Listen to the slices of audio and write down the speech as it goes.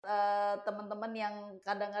teman-teman yang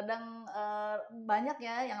kadang-kadang banyak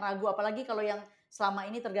ya yang ragu, apalagi kalau yang selama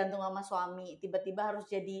ini tergantung sama suami, tiba-tiba harus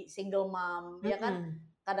jadi single mom, ya kan? Mhm.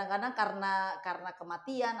 Kadang-kadang karena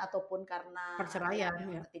kematian ataupun karena ada yang Perceraian,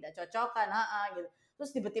 ya. ketidakcocokan, heeh, gitu.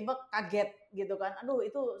 Terus tiba-tiba kaget gitu kan. Aduh,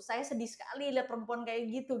 itu saya sedih sekali lihat perempuan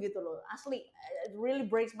kayak gitu loh. Asli, it really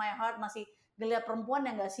breaks my heart masih ngelihat perempuan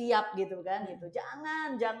yang nggak siap gitu kan gitu.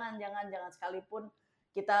 Mhm. Jangan sekalipun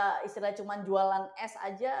kita istilah cuman jualan es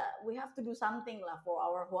aja, we have to do something lah for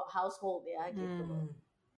our household ya gitu loh. Hmm.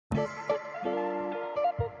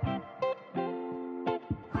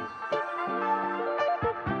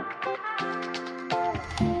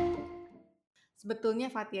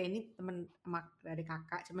 Sebetulnya Fathia ini teman dari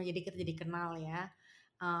Kakak, cuma jadi kita jadi kenal ya,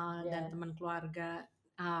 dan Ya. teman keluarga,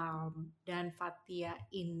 dan Fathia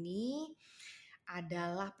ini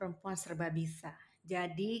adalah perempuan serba bisa.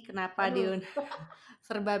 Jadi kenapa Aduh.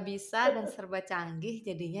 serba bisa dan serba canggih,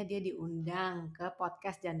 jadinya dia diundang ke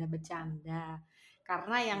podcast Janda Bercanda.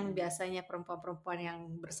 Karena yang biasanya perempuan-perempuan yang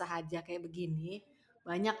bersahaja kayak begini,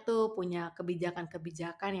 banyak tuh punya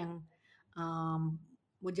kebijakan-kebijakan yang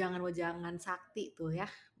wejangan-wejangan sakti tuh ya,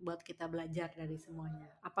 buat kita belajar dari semuanya.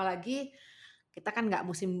 Apalagi kita kan nggak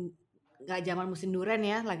zaman musim duren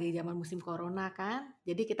ya, lagi zaman musim corona kan.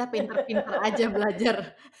 Jadi kita pinter-pinter aja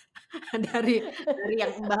belajar dari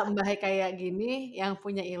yang mbah-mbah kayak gini yang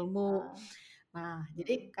punya ilmu. Ah, Nah,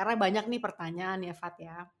 jadi karena banyak nih pertanyaan ya Fat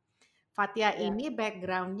ya. Fathia ya, ini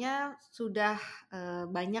background-nya sudah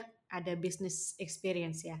banyak ada business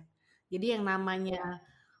experience ya. Jadi yang namanya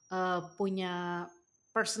ya, punya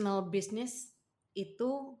personal business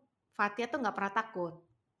itu Fathia tuh nggak pernah takut.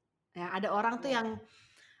 Ya, ada orang tuh ya. yang,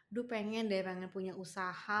 duh pengen punya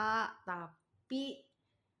usaha, tapi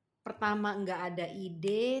pertama nggak ada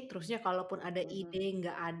ide, terusnya kalaupun ada Mhm, ide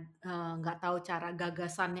nggak tahu cara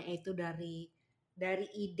gagasannya itu dari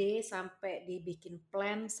ide sampai dibikin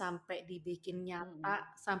plan, sampai dibikin mhm.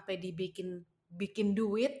 nyata, sampai bikin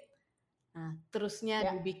duit, nah terusnya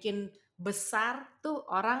Ya, dibikin besar tuh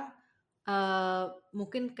orang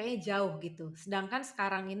mungkin kayak jauh gitu. Sedangkan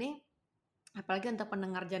sekarang ini apalagi untuk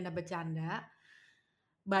pendengar Janda Bercanda,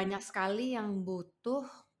 banyak sekali yang butuh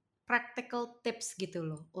practical tips gitu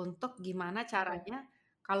loh, untuk gimana oke. caranya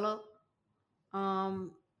kalau,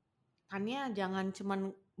 mmm, makanya jangan cuman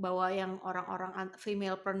bawa yang orang-orang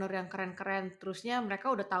femalepreneur yang keren-keren, terusnya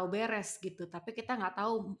mereka udah tahu beres gitu, tapi kita nggak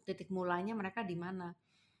tahu titik mulanya mereka di mana.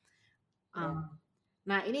 Ya, Mmm,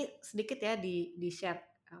 nah ini sedikit ya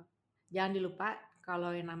di-share, jangan dilupa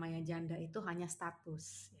kalau yang namanya janda itu hanya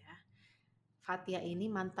status ya. Fathia ini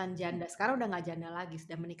mantan janda, sekarang udah nggak janda lagi,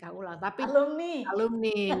 sudah menikah ulang, tapi alumni.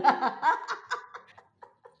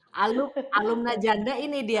 alumni, alumna janda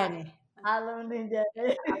ini dia nih. Alumni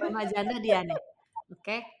jadi. Alumni janda dia nih,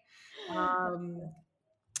 oke. Mmm,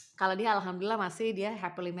 kalau dia alhamdulillah masih dia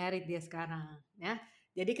happily married dia sekarang, ya.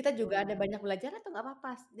 Jadi kita juga ada banyak belajar itu nggak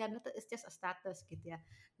apa-apa, janda tuh it's just a status gitu ya.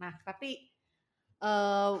 Nah tapi,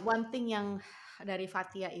 one thing yang dari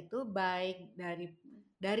Fathia itu baik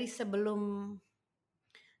dari sebelum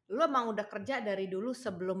lu emang udah kerja dari dulu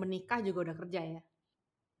sebelum menikah juga udah kerja ya?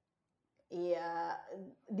 Iya,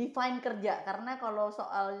 define kerja, karena kalau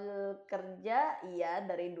soal kerja, iya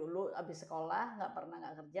dari dulu abis sekolah nggak pernah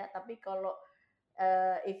nggak kerja, tapi kalau,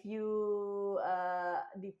 if you,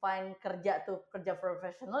 define kerja tuh kerja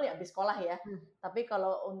profesional ya abis sekolah ya. Mmm, Tapi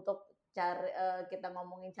kalau untuk kita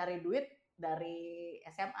ngomongin cari duit, dari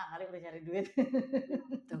SMA kali udah cari duit.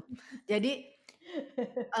 gitu. Jadi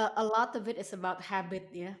a lot of it is about habit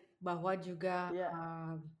ya, bahwa juga, Iya,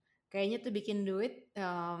 kayaknya tuh bikin duit,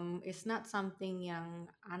 is not something yang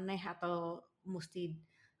aneh atau musti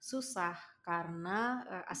susah karena,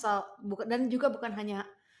 asal dan juga bukan hanya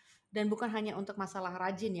untuk masalah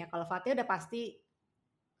rajin ya, kalau Fathia udah pasti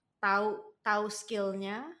tahu tahu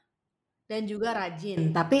skill-nya dan juga rajin,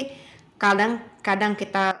 tapi kadang kadang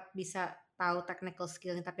kita bisa tahu technical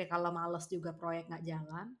skill-nya, tapi kalau males juga proyek nggak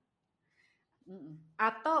jalan, mhm.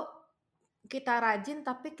 atau kita rajin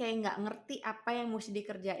tapi kayak nggak ngerti apa yang mesti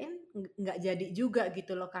dikerjain, nggak jadi juga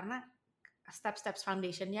gitu loh, karena step-steps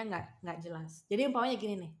foundation-nya nggak jelas. Jadi umpamanya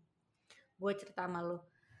gini nih, gue cerita sama lu,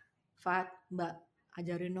 "Fat, Mbak,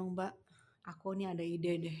 ajarin dong Mbak, aku nih ada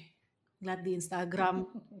ide deh, lihat di Instagram,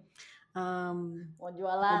 Mau mau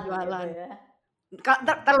jualan gitu jualan." ya.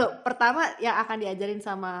 Entar lu, pertama yang akan diajarin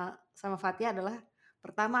sama sama Fathia adalah,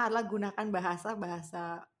 pertama adalah gunakan bahasa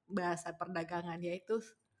bahasa bahasa perdagangan, yaitu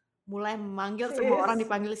mulai memanggil semua orang Sis.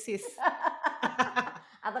 dipanggil sis.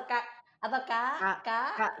 Atau Kak, atau Kak, Kak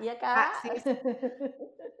Kak, Kak iya Kak, Kak. sis.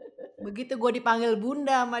 Begitu gue dipanggil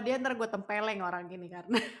bunda sama dia, ntar gue tempeleng orang gini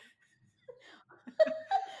karena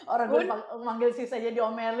Orang gue pun manggil sis aja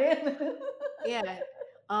diomelin. iya,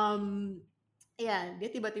 iya, dia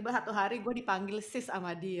tiba-tiba satu hari gue dipanggil sis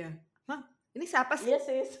sama dia. Hah? Ini siapa sih? Iya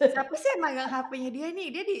sis. Siapa sih yang megang HP-nya dia nih?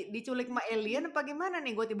 Dia diculik sama alien apa gimana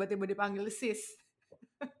nih? Gue tiba-tiba dipanggil sis.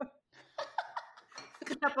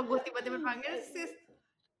 Kenapa gue tiba-tiba dipanggil sis?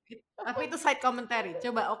 Tapi itu side commentary.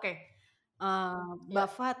 Coba oke. Ya. Mbak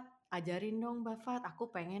Fat, ajarin dong Mbak Fat.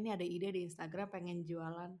 Aku pengen nih ada ide di Instagram pengen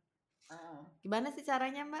jualan. Gimana sih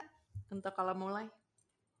caranya Mbak? Untuk kalau mulai?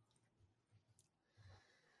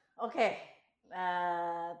 Oke.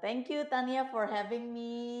 Thank you Tania for having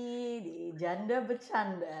me di Janda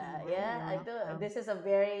Bercanda ya. Itu this is a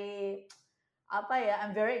very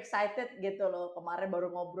I'm very excited gitu loh. Kemarin baru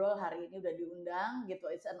ngobrol, hari ini udah diundang gitu.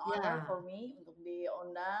 It's an honor for me untuk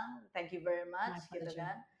diundang. Thank you very much gitu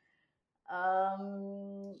kan.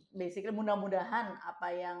 Basically mudah-mudahan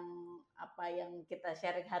apa yang kita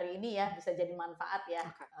sharing hari ini ya bisa jadi manfaat ya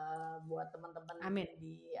buat teman-teman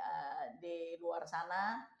di luar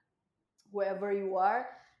sana, whoever you are,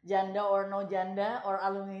 janda or no janda or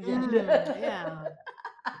alumni janda.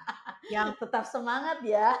 Yang tetap semangat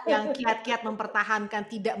ya. Yang kiat-kiat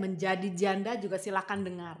mempertahankan tidak menjadi janda juga silakan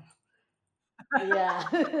dengar. Iya.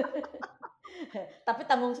 Tapi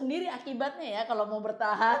tanggung sendiri akibatnya ya kalau mau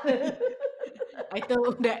bertahan. Itu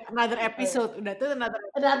udah another episode,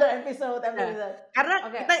 another episode. Karena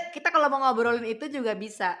kita kalau mau ngobrolin itu juga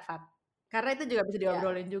bisa, Fat. Karena itu juga bisa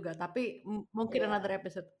diobrolin juga, tapi mungkin another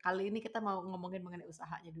episode. Kali ini kita mau ngomongin mengenai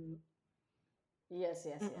usahanya dulu. Yes.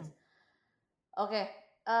 Okay.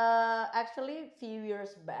 Actually few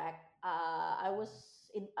years back,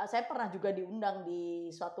 saya pernah juga diundang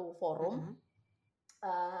di suatu forum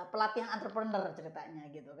pelatihan entrepreneur ceritanya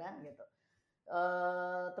gitu kan gitu.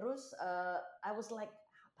 Terus I was like,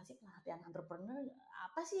 apa sih pelatihan entrepreneur?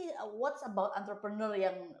 Apa sih what's about entrepreneur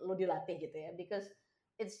yang lo dilatih gitu ya? Because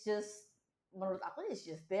it's just menurut aku it's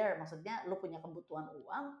just there. Maksudnya lo punya kebutuhan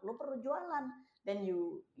uang, lo perlu jualan. Then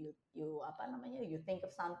you think of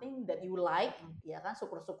something that you like, ya kan,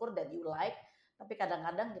 syukur-syukur that you like. Tapi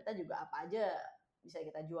kadang-kadang kita juga apa aja bisa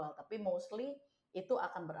kita jual. Tapi mostly itu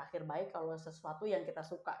akan berakhir baik kalau sesuatu yang kita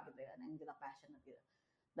suka gitu ya, yang kita passionate gitu.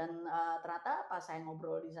 Dan ternyata pas saya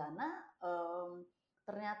ngobrol di sana,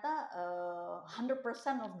 ternyata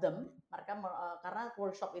 100% of them mereka karena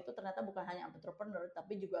workshop itu ternyata bukan hanya entrepreneur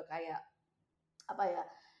tapi juga kayak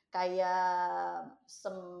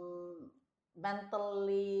some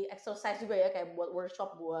mentally exercise juga ya, kayak buat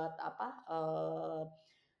workshop buat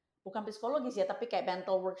bukan psikologis ya, tapi kayak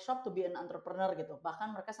mental workshop to be an entrepreneur gitu.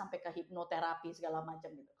 Bahkan mereka sampai ke hipnoterapi segala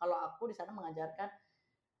macam gitu. Kalau aku di sana mengajarkan,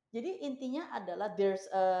 jadi intinya adalah there's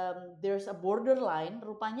a borderline.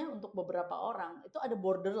 Rupanya untuk beberapa orang itu ada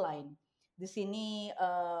borderline. Di sini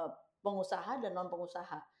pengusaha dan non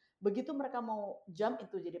pengusaha. Begitu mereka mau jump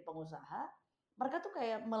itu jadi pengusaha, mereka tuh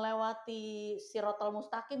kayak melewati sirotol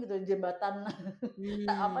mustaqim gitu, jembatan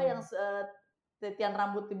yang titian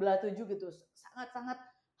rambut di belah 7 gitu. Sangat-sangat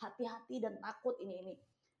hati-hati dan takut ini.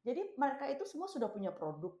 Jadi mereka itu semua sudah punya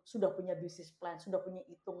produk, sudah punya bisnis plan, sudah punya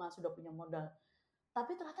hitungan, sudah punya modal.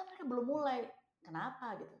 Tapi ternyata mereka belum mulai.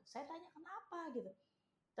 Kenapa gitu? Saya tanya kenapa gitu.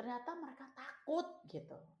 Ternyata mereka takut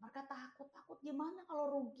gitu. Mereka takut gimana kalau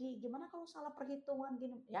rugi, gimana kalau salah perhitungan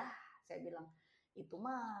gini. Ya, saya bilang itu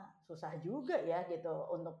mah susah juga ya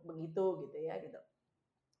gitu untuk begitu gitu ya gitu.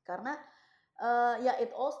 Karena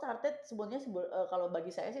it all started sebenarnya kalau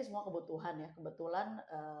bagi saya sih semua kebutuhan ya. Kebetulan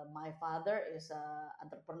my father is a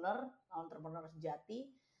entrepreneur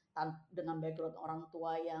sejati dengan background orang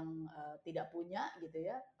tua yang tidak punya gitu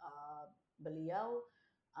ya. Beliau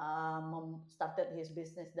started his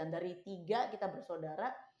business dan dari 3 kita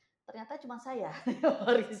bersaudara ternyata cuma saya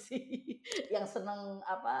yang senang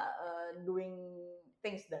doing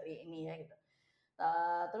things dari ini ya gitu.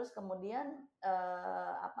 Terus kemudian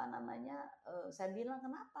saya bilang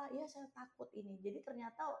kenapa? Ya saya takut ini. Jadi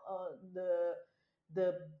ternyata the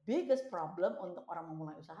biggest problem untuk orang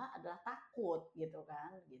memulai usaha adalah takut gitu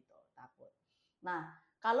kan, gitu, takut. Nah,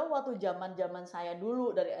 kalau waktu zaman saya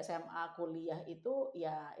dulu dari SMA kuliah itu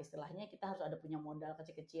ya istilahnya kita harus ada punya modal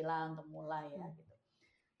kecil-kecilan untuk mulai ya gitu.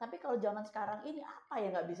 Tapi kalau zaman sekarang ini apa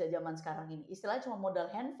yang nggak bisa zaman sekarang ini? Istilahnya cuma modal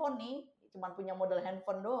handphone nih, cuma punya modal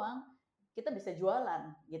handphone doang, kita bisa jualan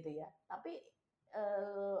gitu ya. Tapi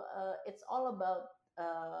it's all about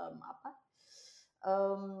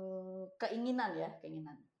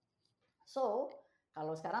keinginan. So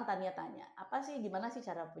kalau sekarang Tania tanya, apa sih gimana sih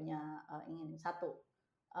cara punya ingin? Satu,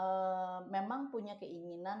 memang punya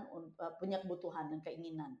keinginan, punya kebutuhan dan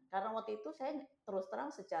keinginan. Karena waktu itu saya terus terang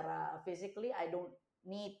secara physically I don't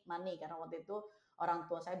need money karena waktu itu orang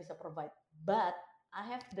tua saya bisa provide, but I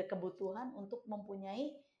have the kebutuhan untuk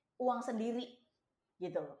mempunyai uang sendiri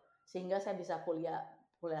gitu loh. Sehingga saya bisa kuliah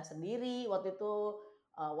sendiri waktu itu,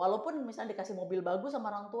 walaupun misalnya dikasih mobil bagus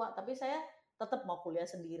sama orang tua, tapi saya tetap mau kuliah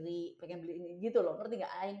sendiri, pengen beli ini gitu loh, ngerti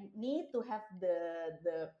nggak? I need to have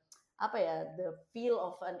the apa ya, the feel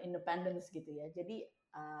of an independence gitu ya. Jadi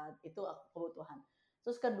itu kebutuhan.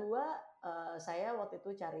 Terus kedua, saya waktu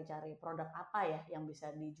itu cari-cari produk apa ya yang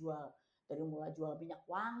bisa dijual. Dari mulai jual minyak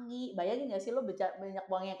wangi, bayangin nggak sih lo minyak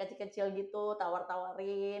wangi yang kecil-kecil gitu,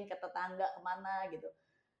 tawar-tawarin ke tetangga kemana gitu.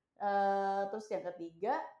 Terus yang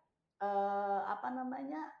ketiga, apa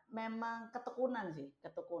namanya, memang ketekunan sih,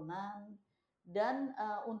 ketekunan dan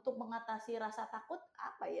untuk mengatasi rasa takut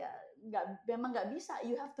apa ya, memang nggak bisa,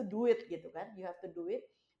 you have to do it gitu kan, you have to do it.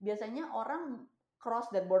 Biasanya orang cross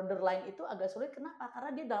that borderline itu agak sulit, kenapa? Karena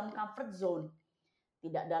dia dalam comfort zone,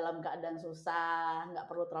 tidak dalam keadaan susah, nggak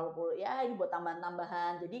perlu ya ini buat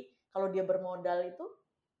tambahan-tambahan. Jadi kalau dia bermodal itu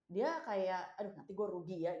dia kayak aduh nanti gue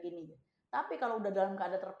rugi ya gini. Tapi kalau udah dalam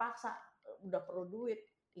keadaan terpaksa, udah perlu duit,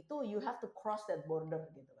 itu you have to cross that border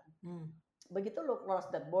gitu kan. Begitu lo cross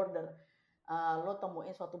that border, lo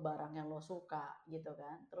temuin suatu barang yang lo suka gitu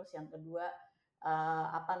kan. Terus yang kedua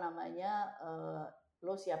apa namanya,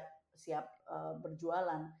 lo siap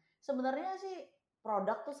berjualan. Sebenarnya sih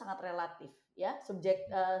produk tuh sangat relatif ya,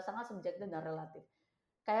 sangat subjektif dan relatif.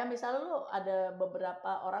 Kayak misalnya lo ada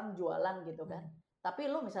beberapa orang jualan gitu kan, tapi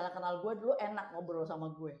lo misalnya kenal gue dulu, enak ngobrol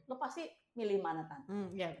sama gue, lo pasti milih mana Tan?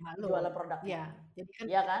 Ya, malu. Jualan produknya. Ya, jadi kan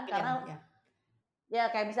ya kan? Karena ya. Ya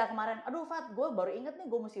kayak misal kemarin, aduh Fat, gue baru inget nih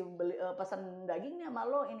gue mesti beli pesan daging nih sama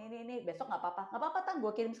lo, ini, besok nggak apa-apa Tan,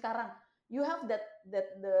 gue kirim sekarang. You have that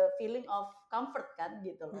the feeling of comfort kan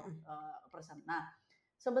gitu loh, person. Nah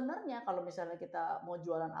sebenarnya kalau misalnya kita mau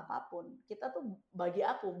jualan apapun, kita tuh bagi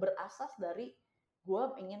aku berasas dari gue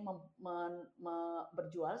ingin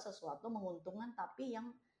berjual sesuatu menguntungkan tapi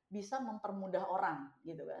yang bisa mempermudah orang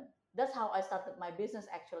gitu kan. That's how I started my business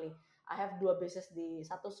actually. I have 2 bisnis di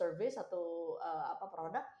satu service, satu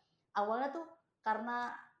produk. Awalnya tuh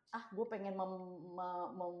karena gue pengen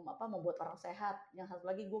membuat orang sehat. Yang satu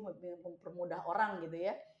lagi gue mempermudah orang gitu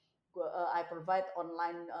ya. I provide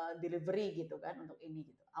online delivery gitu kan untuk ini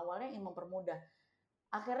gitu. Awalnya ingin mempermudah.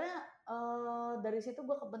 Akhirnya dari situ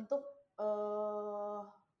gue kebentuk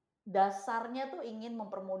dasarnya tuh ingin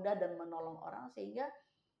mempermudah dan menolong orang sehingga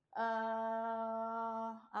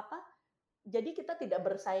jadi kita tidak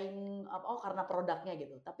bersaing karena produknya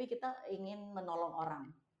gitu, tapi kita ingin menolong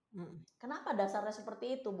orang. Kenapa dasarnya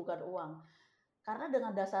seperti itu, bukan uang? Karena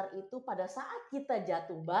dengan dasar itu pada saat kita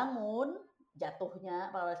jatuh bangun,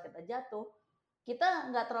 pada saat kita jatuh,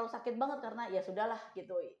 kita nggak terlalu sakit banget karena ya sudahlah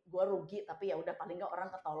gitu, gue rugi tapi ya udah paling nggak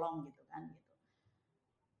orang ketolong gitu kan gitu.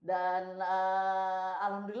 Dan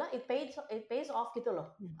alhamdulillah it pays off gitu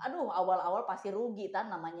loh. Aduh awal-awal pasti rugi kan,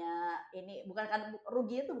 namanya ini bukan kan,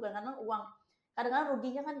 rugi itu bukan karena uang. Kadang-kadang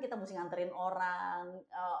ruginya kan kita mesti nganterin orang,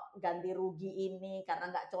 ganti rugi ini karena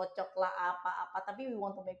nggak cocok lah apa-apa, tapi we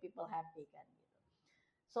want to make people happy kan gitu.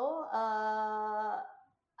 So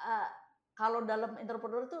kalau dalam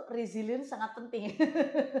entrepreneur itu resilience sangat penting.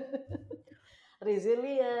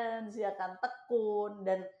 Resilience, ya kan, tekun,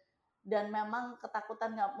 dan memang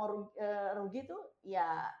ketakutan nggak mau rugi tuh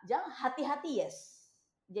ya jangan, hati-hati yes.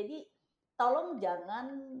 Jadi tolong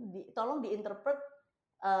diinterpret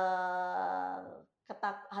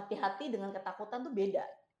hati-hati dengan ketakutan tuh beda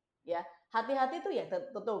ya. Hati-hati tuh ya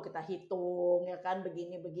tentu kita hitung ya kan,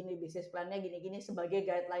 begini bisnis plannya gini sebagai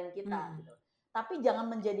guideline kita gitu. Tapi jangan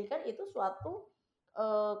menjadikan itu suatu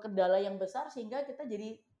kendala yang besar sehingga kita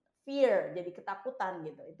jadi fear, jadi ketakutan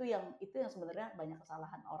gitu. Itu yang sebenarnya banyak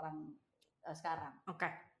kesalahan orang sekarang. Oke.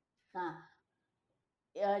 Nah,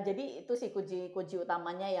 ya jadi itu sih kunci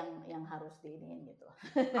utamanya yang harus diiniin gitu.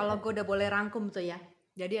 Kalau gue udah boleh rangkum tuh ya.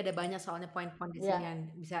 Jadi ada banyak soalnya poin-poin di sini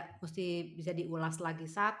yang bisa diulas lagi.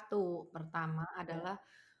 Satu, pertama adalah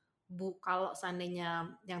kalau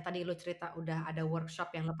seandainya yang tadi lo cerita udah ada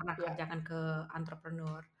workshop yang lo pernah kerjakan ke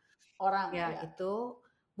entrepreneur orang itu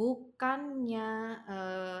bukannya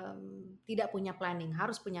tidak punya planning,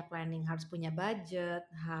 harus punya planning, harus punya budget,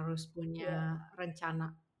 harus punya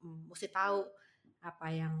rencana, mesti tahu apa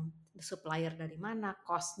yang supplier dari mana,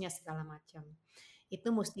 cost-nya segala macam.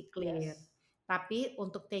 Itu mesti clear. Tapi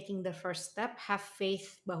untuk taking the first step, have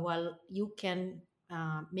faith bahwa you can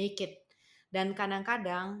make it. Dan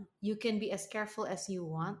kadang-kadang you can be as careful as you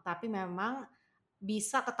want, tapi memang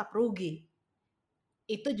bisa tetap rugi.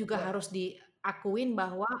 Itu juga harus diakuin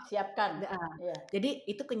bahwa siapkan. Jadi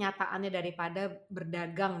itu kenyataannya daripada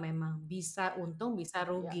berdagang, memang bisa untung bisa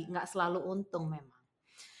rugi, nggak selalu untung memang.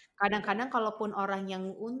 Kadang-kadang kalaupun orang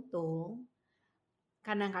yang untung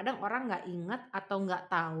kadang-kadang orang nggak ingat atau nggak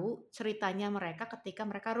tahu ceritanya mereka ketika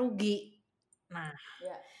mereka rugi. Nah,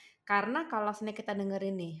 Ya, karena kalau sini kita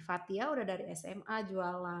dengerin nih, Fatia udah dari SMA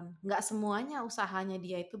jualan, nggak semuanya usahanya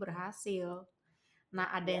dia itu berhasil. Nah,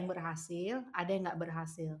 ada ya. yang berhasil, ada yang nggak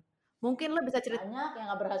berhasil. Mungkin lo bisa cerita, Banyak yang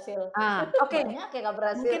nggak berhasil. oke, Banyak yang nggak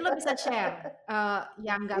berhasil. mungkin lo bisa share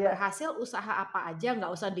yang nggak Iya. berhasil usaha apa aja,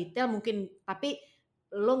 nggak usah detail mungkin, tapi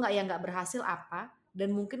lo nggak yang nggak berhasil apa, dan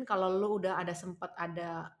mungkin kalau lo udah ada sempat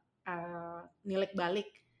ada nilik balik,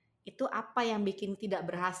 itu apa yang bikin tidak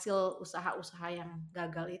berhasil usaha-usaha yang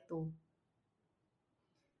gagal itu?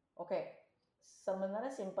 Oke,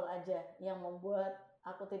 sebenarnya simple aja. Yang membuat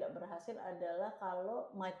aku tidak berhasil adalah kalau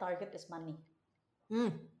my target is money.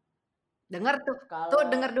 Hmm, dengar tuh, Kalau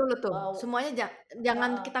dengar dulu tuh, uh, semuanya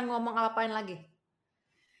jangan kita ngomong apa-apain lagi.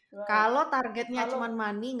 uh, Kalau targetnya kalau cuma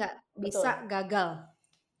money nggak bisa betul, gagal.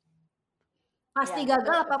 Pasti ya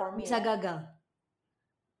gagal apa for me bisa ya. gagal?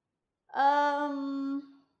 Um,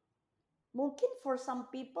 Mungkin for some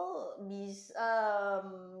people bisa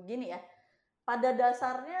gini ya. Pada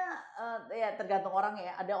dasarnya ya tergantung orang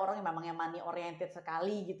ya. Ada orang yang memang yang money oriented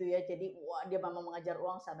sekali gitu ya. Jadi wah dia memang mengajar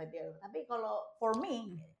uang sampai dia. Tapi kalau for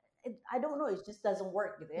me, Hmm. I don't know, it just doesn't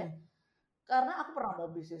work gitu ya. Hmm. Karena aku pernah mau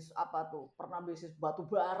bisnis apa tuh? Pernah bisnis batu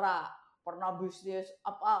bara, pernah bisnis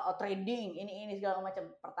apa trading, ini segala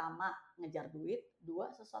macam. Pertama ngejar duit,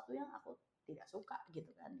 dua sesuatu yang aku tidak suka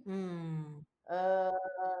gitu kan. Hmm.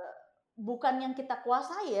 Eh, Bukan yang kita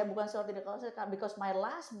kuasai ya, bukan sesuatu yang kuasai, because my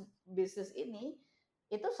last business ini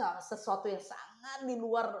itu sesuatu yang sangat di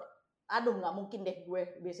luar, aduh nggak mungkin deh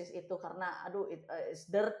gue bisnis itu karena aduh it's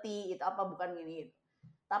dirty, itu apa bukan gini.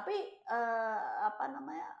 Tapi apa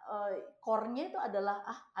namanya core-nya itu adalah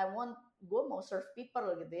gue mau serve people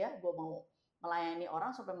gitu ya, gue mau melayani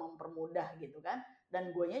orang supaya mempermudah gitu kan,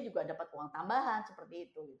 dan guenya juga dapat uang tambahan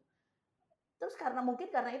seperti itu. Gitu. Terus karena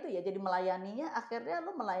itu ya jadi melayaninya akhirnya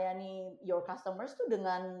lo melayani your customers tuh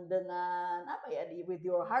dengan apa ya with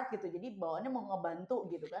your heart gitu. Jadi bawaannya mau ngebantu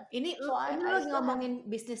gitu kan. Ini So ini I lo lagi still have ngomongin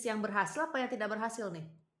bisnis yang berhasil apa yang tidak berhasil nih?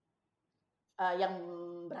 yang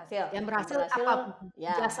berhasil. Yang Yang berhasil berhasil apa?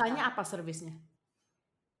 ya Jasanya apa servisnya?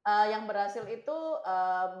 yang berhasil itu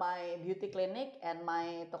my beauty clinic and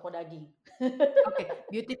my toko daging. Oke,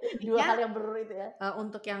 beauty Dua hal kliniknya yang berbeda itu ya.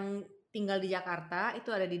 untuk yang tinggal di Jakarta itu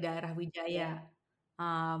ada di daerah Ya, Wijaya.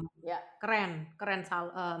 Um, ya, keren, keren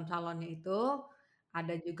salonnya itu.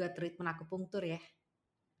 Ada juga treatment akupunktur ya.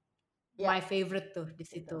 ya, My favorite tuh di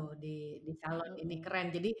itu. situ di salon ini Mm-mm. keren.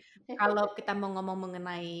 Jadi kalau kita mau ngomong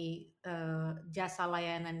mengenai jasa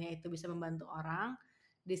layanannya itu bisa membantu orang,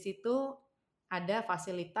 di situ ada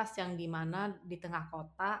fasilitas yang di mana di tengah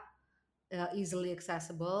kota easily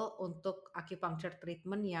accessible untuk acupuncture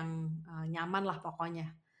treatment yang nyaman lah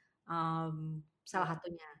pokoknya. Salah Ya.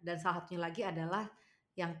 satunya dan salah satunya lagi adalah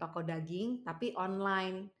yang toko daging tapi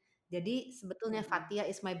online. Jadi sebetulnya Mm-mm. Fatia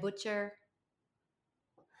is my butcher.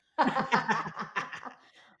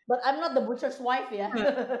 But I'm not the butcher's wife ya.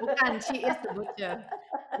 Bukan, she is the butcher.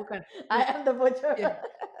 Bukan. I am the butcher. Ya.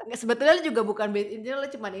 Nggak, sebetulnya lu juga bukan ini lu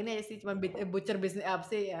cuman ini aja sih, cuman butcher bisnis apa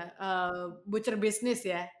sih ya? Butcher bisnis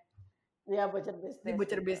ya. Iya, butcher Di bisnis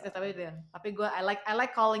butcher gitu. bisnis tapi itu ya. Tapi gue I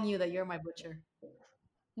like calling you that you're my butcher.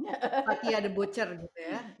 Fatia the butcher gitu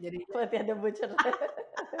ya. Jadi Berarti ada butcher.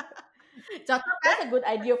 cocok kan? That's a good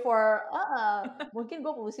idea for mungkin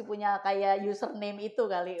gue mesti punya kayak username itu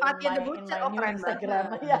kali Fatia the in butcher, my oh new keren Instagram.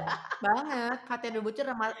 banget. Ya. Banget. Fatia the butcher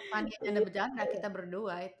sama Fania Canda Bercanda kita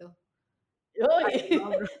berdua itu. Yoi. Lagi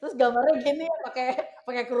ngobrol. Terus gambarnya gini ya, pakai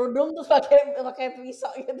pakai kerudung terus pakai pakai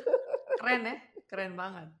pisau gitu. Keren ya? Keren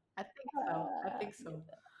banget. I think so. I think so.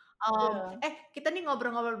 Gitu. Iya. Kita nih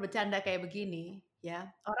ngobrol-ngobrol bercanda kayak begini,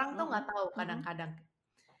 ya. Orang tuh nggak Mm-mm, tahu mm-mm. kadang-kadang.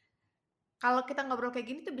 Kalau kita ngobrol kayak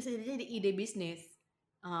gini tuh bisa jadi ide bisnis.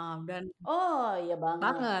 Dan Oh, iya banget.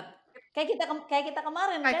 banget. Kayak kita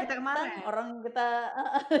kemarin Kayak kan, kita Tan, kemarin. orang kita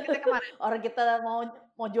Kita kemarin orang kita mau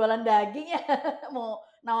mau jualan daging ya, mau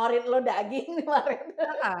nawarin lo daging kemarin.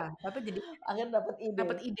 tapi jadi Akhirnya dapat ide.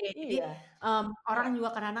 dapat ide. Jadi Iya. orang juga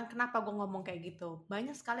kadang-kadang kenapa gue ngomong kayak gitu.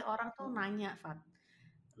 Banyak sekali orang tuh Mm-mm, nanya, Fat,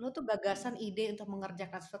 lu tuh gagasan mm-mm, ide untuk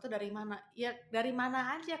mengerjakan sesuatu dari mana? Ya dari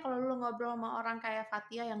mana aja kalau lu ngobrol sama orang kayak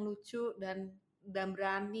Fatia yang lucu dan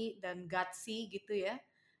berani dan gutsy gitu ya.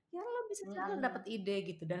 Ya lu bisa jalan dapat mm-mm, ide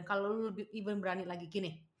gitu. Dan kalau lu lebih even berani lagi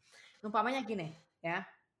gini. Umpamanya gini ya.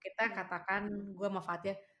 Kita katakan mm-mm, gue sama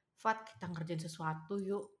Fatia, Fat kita ngerjain sesuatu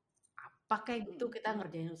yuk. Apa kayak gitu kita mm-mm,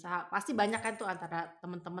 ngerjain usaha. Pasti banyak kan tuh antara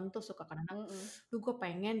temen-temen tuh suka kadang-kadang, mm-mm. duh gue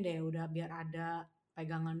pengen deh udah biar ada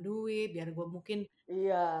pegangan duit, biar gue mungkin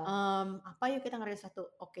Iya. apa yuk kita ngerjain satu.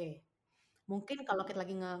 Oke. Mungkin kalau kita Mm-mm,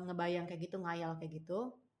 lagi ngebayang kayak gitu, ngayal kayak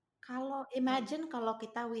gitu, Kalau imagine kalau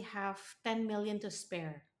kita we have 10 million to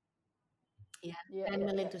spare, ya, Iya, 10 iya,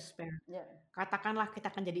 million iya, to spare. iya, Katakanlah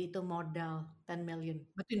kita akan jadi itu modal 10 million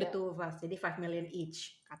between the iya, two of us, jadi 5 million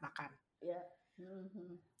each, katakan. iya.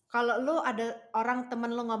 Mhm. Kalau lu ada orang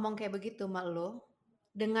temen lu ngomong kayak begitu sama lu,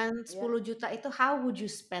 dengan Iya. 10 juta itu how would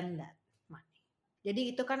you spend that money?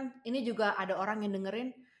 Jadi itu kan ini juga ada orang yang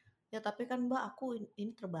dengerin, ya tapi kan Mbak aku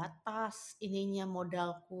ini terbatas ininya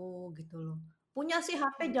modalku gitu loh. Punya sih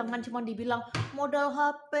HP jangan Mhm. cuma dibilang modal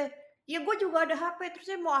HP. Ya gue juga ada HP terus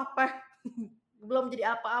saya mau apa? Belum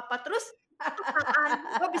jadi apa-apa. Terus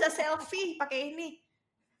apaan? Gue bisa selfie pakai ini.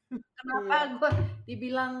 Kenapa Iya. gue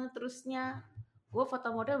dibilang terusnya gue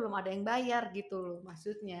foto model belum ada yang bayar gitu loh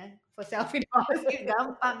maksudnya. Foto selfie doang sih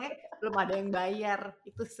gampang ya, belum ada yang bayar.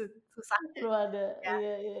 Itu susahnya Belum ada. ya.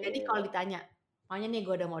 Iya, iya, Jadi iya, kalau iya. ditanya, "Makanya nih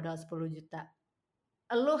gue ada modal 10 juta.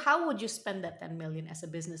 Lu how would you spend that 10 million as a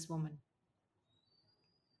businesswoman?"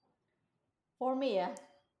 For me ya,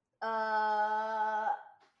 uh,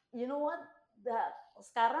 you know what?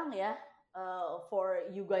 Sekarang ya, for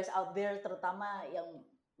you guys out there, terutama yang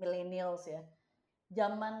millennials ya,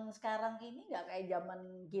 zaman sekarang ini nggak kayak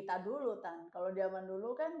zaman kita dulu, Tan. Kalau zaman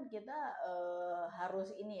dulu kan kita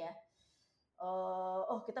harus ini ya,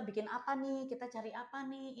 oh kita bikin apa nih, kita cari apa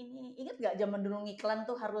nih, ini. Ingat nggak zaman dulu ngiklan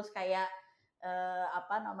tuh harus kayak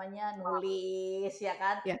apa namanya nulis ya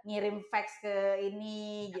kan, Ya. ngirim fax ke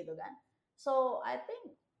ini gitu kan. So I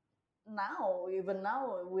think now, even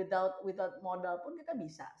now without without modal pun kita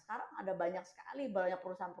bisa. Sekarang ada banyak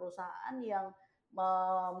perusahaan-perusahaan yang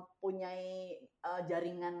mempunyai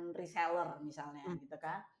jaringan reseller misalnya Hmm. gitu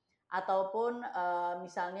kan. Ataupun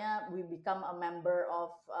misalnya we become a member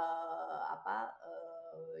of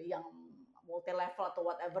yang multi level atau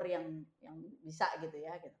whatever yang bisa gitu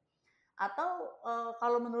ya gitu. Atau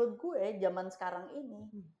kalau menurut gue zaman sekarang ini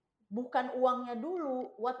Hmm. bukan uangnya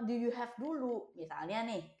dulu, what do you have dulu. Misalnya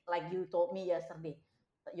nih, like you told me yesterday,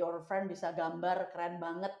 your friend bisa gambar keren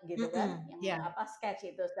banget gitu kan, yang Ya. apa sketch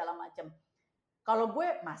itu segala macam. Kalau gue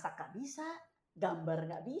masak gak bisa, gambar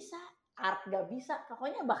gak bisa, art gak bisa,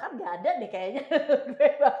 pokoknya bahkan gak ada deh kayaknya. Gue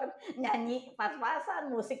bahkan nyanyi pas-pasan,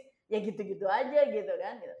 musik ya gitu-gitu aja gitu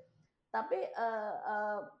kan. Gitu. Tapi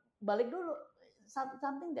balik dulu,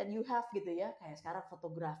 something that you have gitu ya, kayak sekarang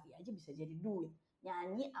fotografi aja bisa jadi duit,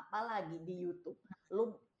 nyanyi apalagi di YouTube,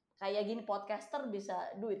 lu kayak gini podcaster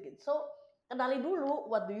bisa duit gitu. So kenali dulu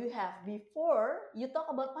what do you have before you talk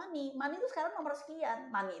about money. Money itu sekarang nomor sekian,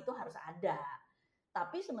 money itu harus ada.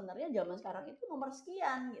 Tapi sebenarnya zaman sekarang itu nomor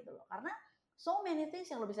sekian gitu loh, karena so many things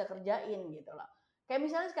yang lo bisa kerjain gitu loh. Kayak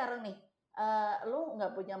misalnya sekarang nih, lo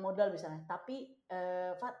nggak punya modal misalnya, tapi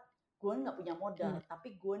Fat, gue nggak punya modal,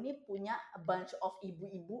 tapi gue nih punya a bunch of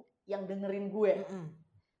ibu-ibu yang dengerin gue.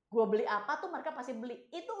 Gue beli apa tuh mereka pasti beli.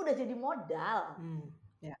 Itu udah jadi modal.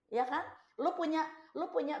 Ya. Ya kan? Lu punya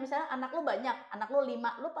misalnya anak lu banyak, anak lu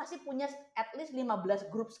 5, lu pasti punya at least 15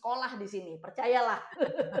 grup sekolah di sini. Percayalah.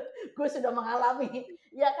 Gue sudah mengalami,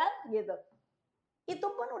 ya kan? Gitu. Itu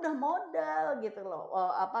pun udah modal gitu loh.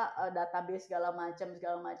 Database segala macam.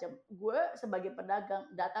 Gue sebagai pedagang,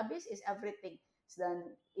 database is everything. Dan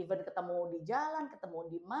even ketemu di jalan,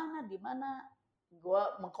 ketemu di mana, gue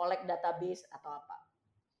mengkolek database atau apa.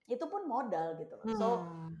 Itu pun modal gitu loh. So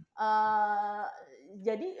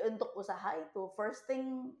jadi untuk usaha itu first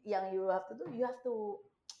thing yang you have to do, you have to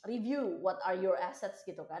review what are your assets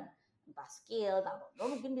gitu kan, entah skill, lo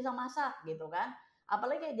mungkin bisa masak gitu kan,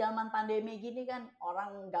 apalagi kayak zaman pandemi gini kan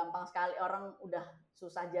orang gampang sekali, orang udah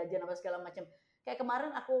susah jajan apa segala macam. Kayak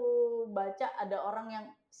kemarin aku baca ada orang yang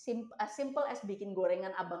simple as bikin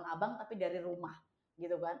gorengan abang-abang tapi dari rumah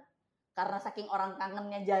gitu kan, karena saking orang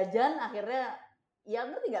kangennya jajan akhirnya ya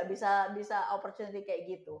ngerti nggak, bisa opportunity kayak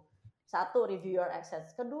gitu. Satu, review your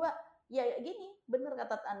assets. Kedua, ya gini, bener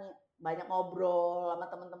kata Tani, banyak ngobrol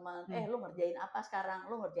sama teman-teman. Lu ngerjain apa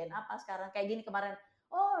sekarang? Lu ngerjain apa sekarang? Kayak gini kemarin.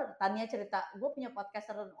 Oh, Tania cerita, gue punya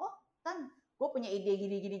podcast. Oh, Tan, gue punya ide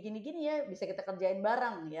gini ya, bisa kita kerjain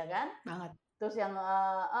bareng, ya kan? Banget. Terus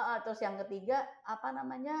yang ketiga, apa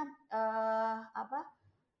namanya?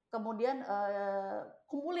 Kemudian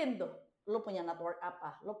kumpulin tuh, lu punya network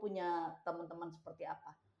apa? Lu punya teman-teman seperti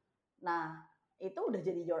apa? Nah, itu udah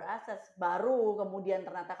jadi your assets. Baru kemudian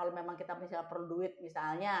ternyata kalau memang kita misalnya perlu duit,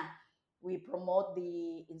 misalnya we promote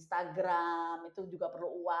di Instagram, itu juga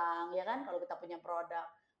perlu uang, ya kan? Kalau kita punya produk.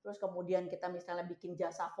 Terus kemudian kita misalnya bikin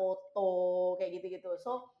jasa foto, kayak gitu-gitu.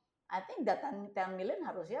 So, I think that 10 million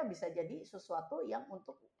harusnya bisa jadi sesuatu yang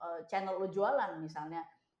untuk channel lu jualan. Misalnya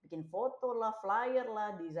bikin foto lah, flyer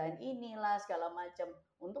lah, desain inilah, segala macam.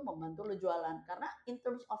 Untuk membantu lu jualan. Karena in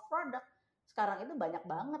terms of product, sekarang itu banyak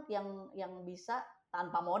banget yang bisa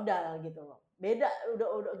tanpa modal gitu loh. Beda,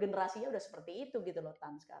 udah generasinya udah seperti itu gitu loh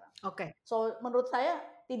Tan sekarang. Oke. So menurut saya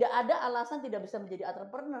tidak ada alasan tidak bisa menjadi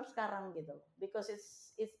entrepreneur sekarang gitu loh. Because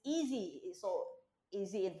it's easy, it's so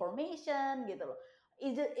easy information gitu loh.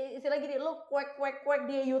 Istilah gini, lo kuek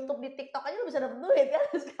di YouTube, di TikTok aja lo bisa dapet duit kan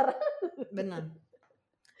sekarang. Benar.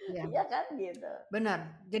 Iya. Iya kan gitu. Benar.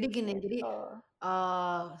 Jadi gini, jadi Gitu.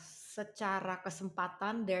 secara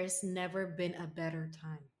kesempatan there's never been a better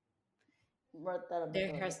time.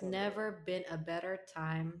 There has Betul. never been a better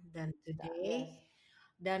time than today. Yes.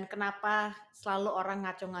 Dan kenapa selalu orang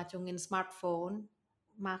ngacung-ngacungin smartphone?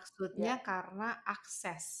 Maksudnya Ya, karena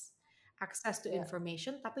akses to ya,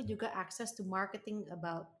 information, tapi juga akses to marketing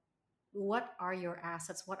about what are your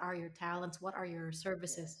assets, what are your talents, what are your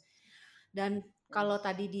services. yes, Dan kalau yes.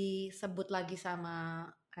 tadi disebut lagi sama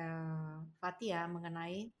Fatia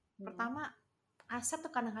mengenai pertama aset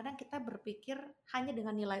tuh kadang-kadang kita berpikir hanya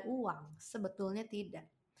dengan nilai uang, sebetulnya tidak.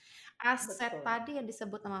 Aset Betul. tadi yang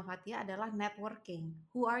disebut sama Fatia adalah networking.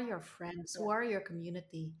 Who are your friends? Who Ya, are your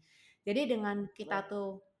community? Jadi dengan kita right.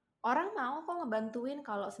 tuh orang mau kok ngebantuin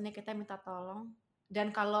kalau seni kita minta tolong.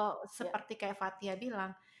 Dan kalau Ya, seperti kayak Fatia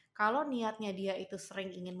bilang, kalau niatnya dia itu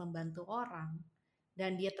sering ingin membantu orang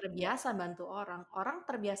dan dia ya, terbiasa bantu orang, orang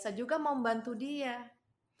terbiasa juga mau membantu dia.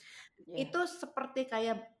 ya, Itu seperti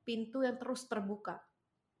kayak pintu yang terus terbuka,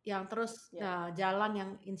 yang terus ya, jalan yang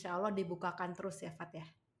insya Allah dibukakan terus ya Fat ya.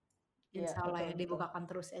 ya, Insya Allah ya betul. dibukakan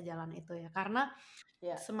terus ya jalan itu ya. Karena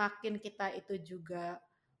Ya, semakin kita itu juga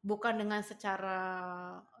bukan dengan secara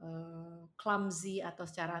clumsy atau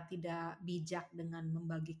secara tidak bijak dengan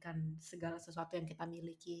membagikan segala sesuatu yang kita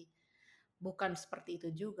miliki. Bukan seperti itu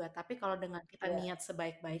juga, tapi kalau dengan kita ya, niat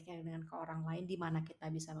sebaik-baiknya dengan ke orang lain di mana kita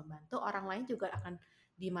bisa membantu, orang lain juga akan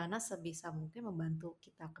di mana sebisa mungkin membantu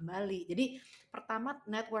kita kembali. Jadi pertama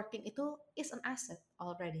networking itu is an asset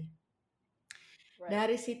already. right.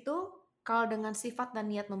 Dari situ kalau dengan sifat dan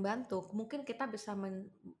niat membantu, mungkin kita bisa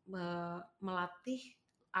melatih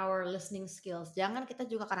our listening skills. Jangan kita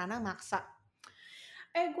juga kadang-kadang maksa.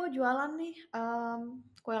 Gue jualan nih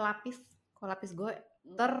kue lapis gue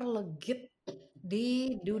terlegit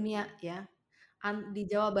di dunia ya. Di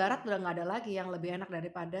Jawa Barat udah nggak ada lagi yang lebih enak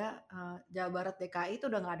daripada Jawa Barat DKI itu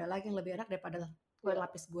udah nggak ada lagi yang lebih enak daripada kue Ya,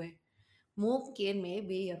 lapis gue. Mungkin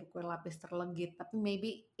maybe ya kue lapis terlegit, tapi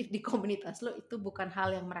maybe di komunitas lo itu bukan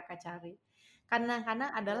hal yang mereka cari.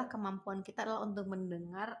 Kadang-kadang adalah ya, kemampuan kita adalah untuk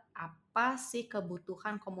mendengar apa sih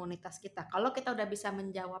kebutuhan komunitas kita. Kalau kita udah bisa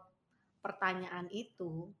menjawab pertanyaan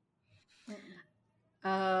itu,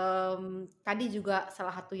 tadi juga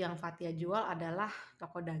salah satu yang Fatia jual adalah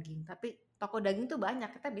toko daging. Tapi toko daging tuh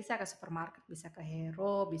banyak. Kita bisa ke supermarket, bisa ke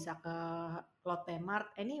Hero, bisa ke Lotte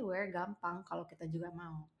Mart, anywhere gampang kalau kita juga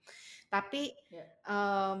mau. Tapi ya,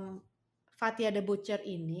 Fatia the Butcher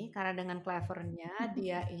ini karena dengan clevernya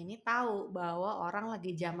dia ini tahu bahwa orang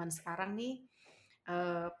lagi zaman sekarang nih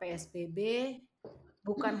PSBB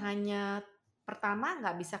bukan hanya pertama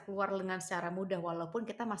nggak bisa keluar dengan secara mudah walaupun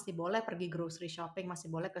kita masih boleh pergi grocery shopping, masih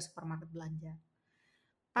boleh ke supermarket belanja.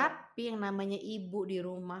 Tapi yang namanya ibu di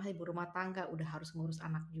rumah, ibu rumah tangga udah harus ngurus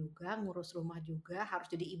anak juga, ngurus rumah juga, harus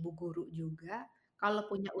jadi ibu guru juga. Kalau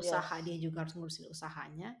punya usaha yes, dia juga harus ngurusin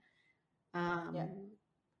usahanya. ya.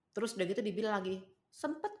 Terus udah gitu dibilang lagi,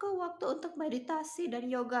 sempet kok waktu untuk meditasi dan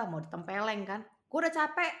yoga, mau ditempeleng kan? Gue udah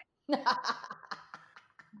capek,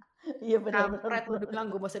 Iya kampret lu benar. bilang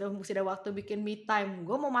gue masih ada waktu bikin me time.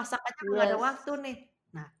 Gue mau masak aja nggak ada Yes, waktu nih.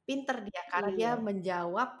 Nah, pinter dia karena dia iya,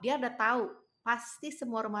 menjawab, dia udah tahu pasti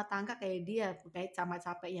semua rumah tangga kayak dia, kayak sama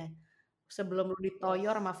capeknya. Sebelum lu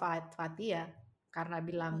ditoyor yes. sama Fatia karena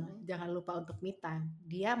bilang jangan lupa untuk me time,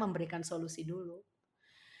 dia memberikan solusi dulu.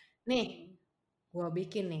 Nih, gue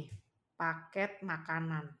bikin nih paket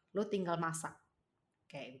makanan, lu tinggal masak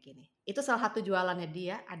kayak begini. Itu salah satu jualannya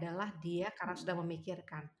dia adalah dia karena sudah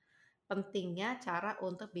memikirkan pentingnya cara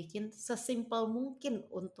untuk bikin sesimpel mungkin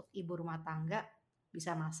untuk ibu rumah tangga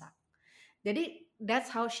bisa masak. Jadi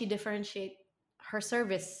that's how she differentiate her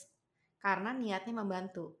service karena niatnya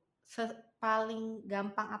membantu. Paling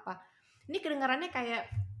gampang apa? Ini kedengarannya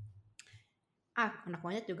kayak anak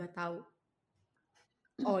monyet juga tahu.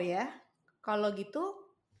 Oh ya, kalau gitu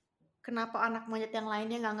kenapa anak monyet yang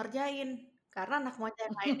lainnya nggak ngerjain? Karena anak monyet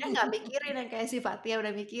yang lainnya nggak mikirin yang kayak si Fatia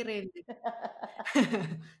udah mikirin.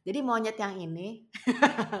 Jadi monyet yang ini,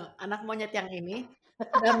 anak monyet yang ini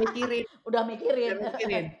udah mikirin, Udah mikirin.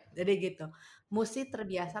 Jadi gitu. Musti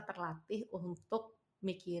terbiasa terlatih untuk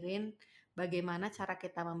mikirin bagaimana cara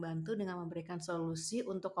kita membantu dengan memberikan solusi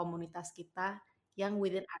untuk komunitas kita yang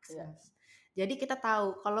within Ya, access. Jadi kita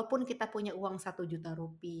tahu, kalaupun kita punya uang 1 juta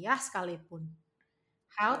rupiah sekalipun,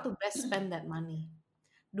 how ya, to best spend that money.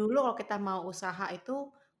 Dulu kalau kita mau usaha itu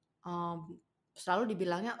selalu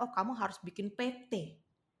dibilangnya, oh kamu harus bikin PT.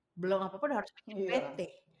 Belum apa-apa udah harus bikin PT.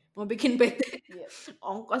 Iya, Mau bikin PT, iya.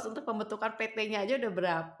 ongkos untuk pembentukan PT-nya aja udah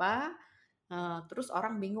berapa. Terus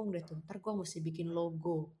orang bingung deh tuh, ntar gue mesti bikin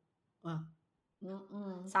logo.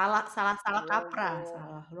 Mm-mm. Salah salah salah Logo, kaprah,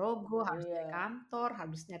 salah logo, harus iya. dari kantor,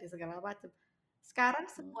 harus nyari segala macam. Sekarang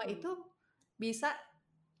semua Mm-mm. itu bisa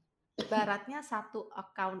ibaratnya satu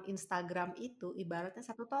account Instagram itu ibaratnya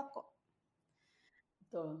satu toko.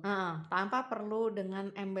 Betul. Tanpa perlu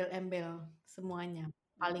dengan embel-embel semuanya.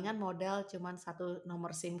 Mm-mm. Palingan modal cuman satu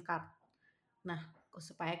nomor SIM card. Nah,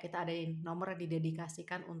 supaya kita ada nomor yang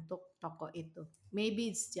didedikasikan untuk toko itu. Maybe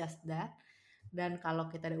it's just that. Dan kalau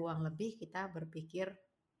kita ada uang lebih, kita berpikir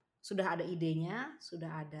sudah ada idenya,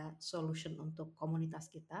 sudah ada solution untuk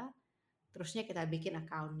komunitas kita, terusnya kita bikin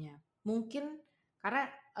account-nya. Mungkin karena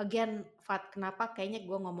again Fat, kenapa kayaknya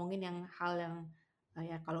gue ngomongin yang hal yang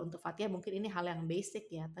ya kalau untuk Fatia mungkin ini hal yang basic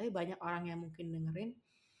ya, tapi banyak orang yang mungkin dengerin.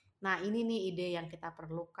 Nah ini nih ide yang kita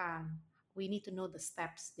perlukan. We need to know the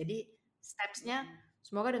steps. Jadi steps-nya Mm-mm.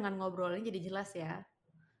 semoga dengan ngobrol ini jadi jelas ya.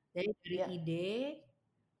 Jadi dari Iya,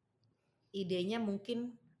 idenya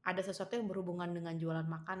mungkin ada sesuatu yang berhubungan dengan jualan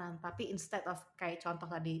makanan, tapi instead of kayak contoh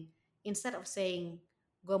tadi, instead of saying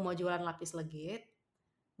gue mau jualan lapis legit,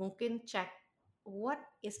 mungkin cek what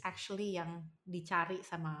is actually yang dicari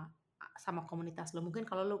sama sama komunitas lo. Mungkin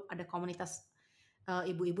kalau lo ada komunitas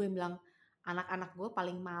ibu-ibu yang bilang anak-anak gue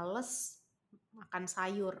paling males makan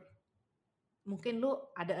sayur, mungkin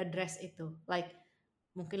lo ada address itu, like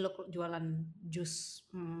mungkin lo jualan jus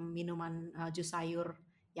minuman jus sayur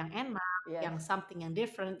yang enak, yang yes, something yang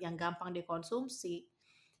different, yang gampang dikonsumsi,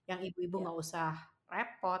 yang ibu-ibu iya, nggak usah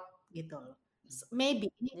repot gitu loh. Maybe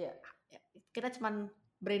ini iya, kita cuman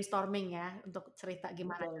brainstorming ya untuk cerita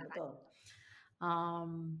gimana betul, caranya. betul.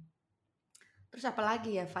 Terus apa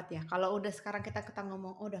lagi ya Fat ya? Kalau udah sekarang kita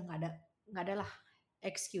ngomong, oh udah nggak ada lah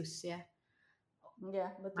excuse ya.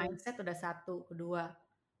 Iya, betul. Mindset udah satu, kedua.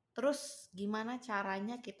 Terus gimana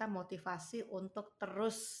caranya kita motivasi untuk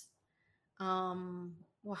terus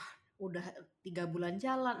wah udah 3 bulan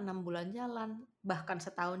jalan, 6 bulan jalan, bahkan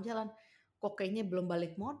setahun jalan, kok kayaknya belum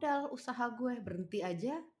balik modal usaha gue, berhenti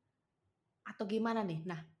aja atau gimana nih?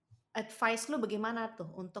 Nah, advice lu bagaimana tuh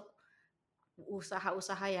untuk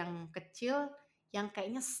usaha-usaha yang kecil yang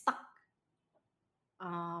kayaknya stuck,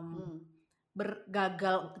 um, Hmm.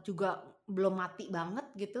 bergagal juga belum mati banget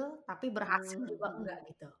gitu, tapi berhasil Hmm, juga hmm, hmm. enggak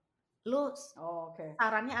gitu. Lu Oh, oke.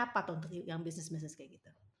 sarannya apa tuh untuk yang bisnis-bisnis kayak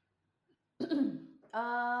gitu?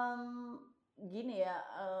 Em, Gini ya,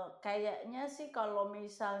 kayaknya sih kalau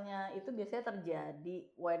misalnya itu biasanya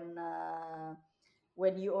terjadi when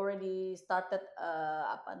you already started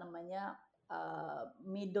apa namanya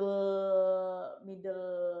middle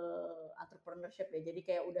entrepreneurship ya. Jadi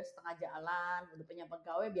kayak udah setengah jalan, udah punya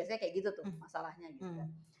pegawai, biasanya kayak gitu tuh Hmm. masalahnya gitu Hmm. kan.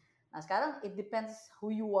 Nah sekarang it depends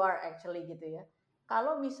who you are actually gitu ya.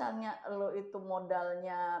 Kalau misalnya lo itu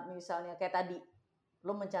modalnya misalnya kayak tadi,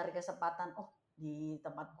 lo mencari kesempatan, oh di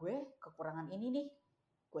tempat gue kekurangan ini nih,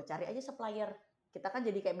 gue cari aja supplier. Kita kan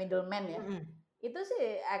jadi kayak middleman ya. Hmm. Itu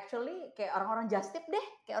sih actually kayak orang-orang just tip deh,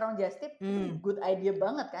 kayak orang just tip itu Hmm. good idea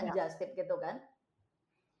banget kan, Ya. just tip gitu kan.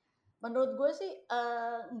 Menurut gue sih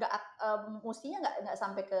nggak mestinya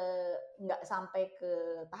nggak sampai ke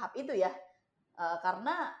tahap itu ya.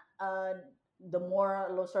 Karena the more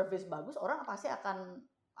lo service bagus, orang pasti akan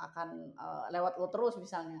lewat lo terus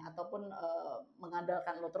misalnya, ataupun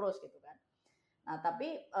mengandalkan lo terus gitu kan. Nah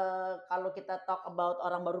tapi kalau kita talk about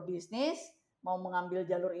orang baru bisnis mau mengambil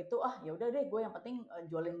jalur itu, ya udah deh gue yang penting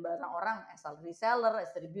jualin barang orang, asal reseller, as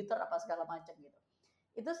distributor apa segala macam gitu.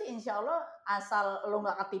 Itu sih insya Allah asal lo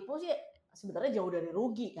nggak ketipu sih sebenarnya jauh dari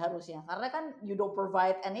rugi harusnya, karena kan you don't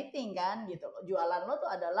provide anything kan gitu. Jualan lo tuh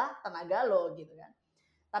adalah tenaga lo gitu kan.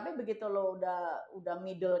 Tapi begitu lo udah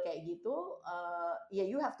middle kayak gitu, ya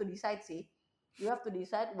you have to decide sih. You have to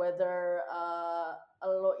decide whether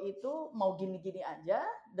lo itu mau gini-gini aja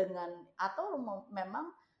dengan atau lo mau memang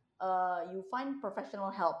you find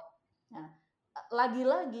professional help. Nah,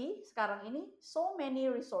 lagi-lagi sekarang ini so many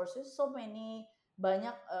resources, so many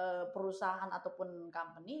banyak perusahaan ataupun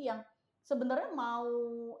company yang sebenarnya mau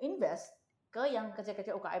invest ke yang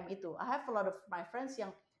kecil-kecil UKM itu. I have a lot of my friends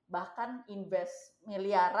yang bahkan invest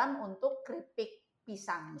miliaran untuk keripik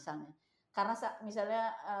pisang misalnya. Karena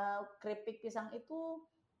misalnya keripik pisang itu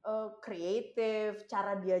kreatif,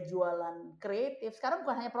 cara dia jualan kreatif. Sekarang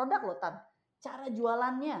bukan hanya produk loh, Tan. Cara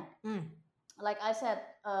jualannya. Like I said,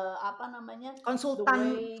 apa namanya?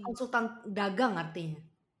 Konsultan dagang artinya.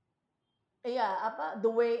 Iya,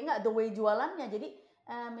 the way jualannya. Jadi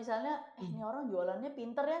misalnya, ini Hmm. orang jualannya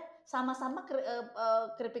pinter ya, sama-sama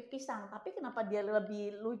keripik pisang, tapi kenapa dia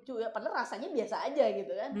lebih lucu ya? Padahal rasanya biasa aja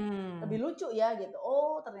gitu kan, lebih Hmm. lucu ya gitu.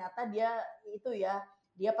 Oh ternyata dia itu ya,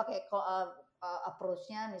 dia pakai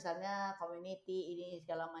approach-nya misalnya community ini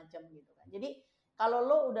segala macam gitu kan. Jadi kalau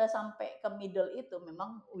lo udah sampai ke middle itu,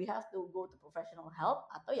 memang we have to go to professional help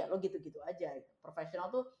atau ya lo gitu-gitu aja. Gitu.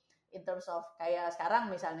 Professional tuh in terms of kayak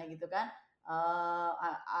sekarang misalnya gitu kan,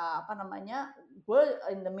 apa namanya, gue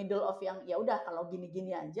in the middle of yang ya udah kalau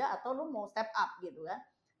gini-gini aja atau lu mau step up gitu kan.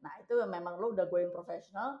 Nah itu memang lu udah going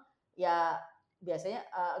professional ya, biasanya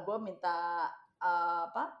gue minta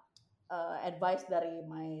apa advice dari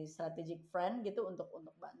my strategic friend gitu untuk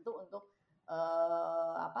bantu untuk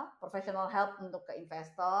apa professional help untuk ke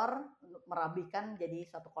investor untuk merabikan jadi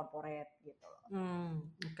satu corporate gitu loh,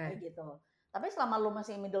 kayak Oke. gitu. Tapi selama lu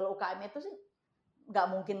masih middle UKM itu sih nggak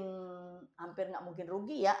mungkin, hampir nggak mungkin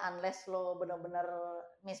rugi ya unless lo benar-benar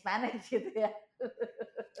mismanage gitu ya.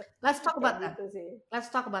 Let's talk Kayak about that. gitu sih.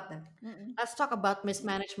 Let's talk about that. Mm-mm. Let's talk about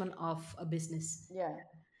mismanagement of a business. Ya.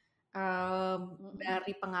 Mm-mm.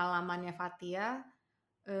 Dari pengalamannya Fatia,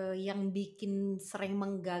 yang bikin sering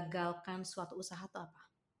menggagalkan suatu usaha itu apa?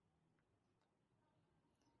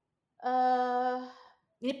 eh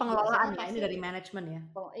Ini Biasanya pengelolaan ya, ini pasti, dari manajemen ya.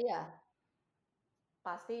 iya,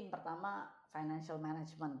 pasti pertama financial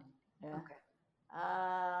management ya. Oke.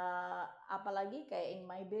 Apalagi kayak in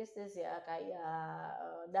my business ya, kayak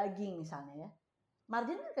daging misalnya ya,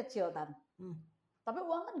 marginnya kecil kan, Hmm. tapi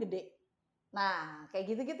uang kan gede. Nah kayak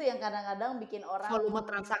gitu-gitu yang kadang-kadang bikin orang Volume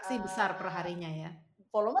transaksi besar per uh, harinya ya.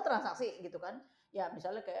 volume transaksi gitu kan. Ya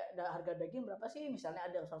misalnya kayak harga daging berapa sih, misalnya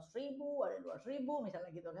ada 100.000, ada 200.000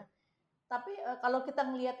 misalnya gitu kan. Tapi kalau kita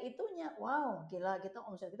ngelihat itunya, wow gila kita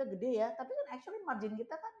omset kita gede ya, tapi kan actually margin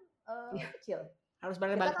kita kan Iya, kecil. harus Kita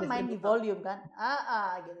balik-balik kan main di distributor. volume kan,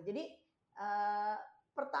 gitu. Jadi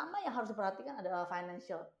pertama yang harus diperhatikan adalah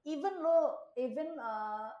financial. Even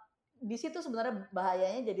di situ sebenarnya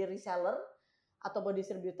bahayanya jadi reseller ataupun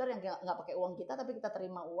distributor yang nggak pakai uang kita tapi kita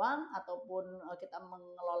terima uang ataupun kita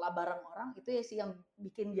mengelola barang orang, itu ya sih yang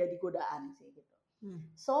bikin jadi godaan sih gitu.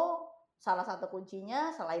 So salah satu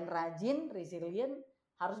kuncinya selain rajin, resilient,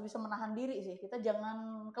 harus bisa menahan diri sih. Kita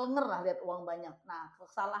jangan kelenger lah lihat uang banyak. Nah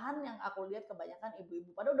kesalahan yang aku lihat kebanyakan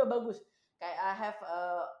ibu-ibu pada udah bagus. Kayak I have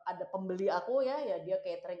ada pembeli aku ya, dia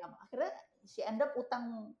catering apa. Akhirnya she end up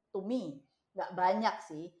utang to me. Nggak banyak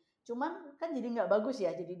sih. Cuman kan jadi nggak bagus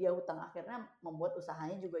ya. Jadi dia utang, akhirnya membuat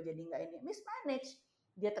usahanya juga jadi nggak ini. Mismanage.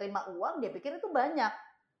 Dia terima uang, dia pikir itu banyak,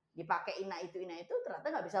 dipakai ina itu ternyata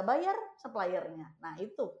nggak bisa bayar suppliernya. Nah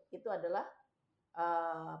itu adalah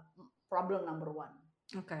problem number one.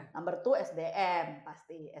 Oke. Number two SDM,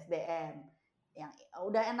 pasti SDM yang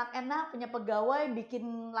udah enak-enak punya pegawai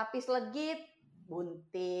bikin lapis legit,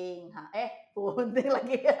 bunting, bunting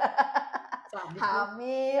lagi Sadis lu.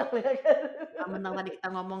 hamil ya kan. Mentang tadi kita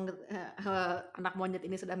ngomong anak monyet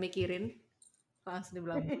ini sudah mikirin, langsung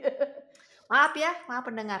dibilang. Maaf ya, maaf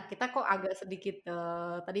pendengar, kita kok agak sedikit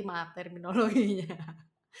tadi maaf terminologinya.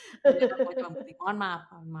 Tadi anak monyet cuma bunting. Mohon maaf,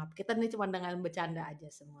 mohon maaf. Kita ini cuma dengan bercanda aja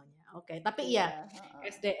semuanya. Oke, tapi iya,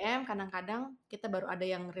 Iya, SDM kadang-kadang kita baru ada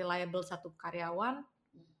yang reliable satu karyawan,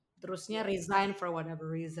 terusnya iya, resign for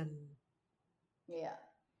whatever reason. iya,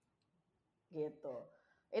 gitu.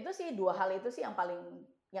 Itu sih dua hal itu sih yang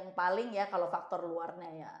paling ya kalau faktor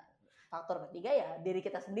luarnya ya. Faktor ketiga ya diri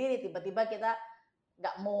kita sendiri, tiba-tiba kita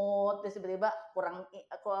nggak mood, terus tiba-tiba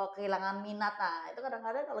kehilangan minat. Nah itu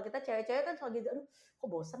kadang-kadang kalau kita cewek-cewek kan selalu gitu, aduh kok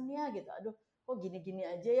bosen ya gitu, aduh kok gini-gini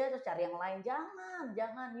aja ya, terus cari yang lain.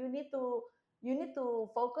 Jangan, you need to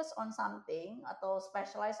focus on something atau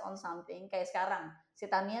specialize on something. Kayak sekarang si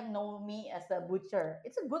Tania know me as a butcher,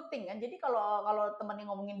 it's a good thing kan. Jadi kalau temen yang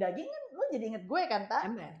ngomongin daging kan lo jadi inget gue kan tak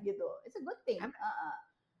Ember. gitu, it's a good thing.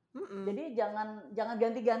 Mm-mm. Jadi jangan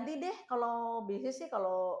ganti-ganti deh kalau bisnis sih,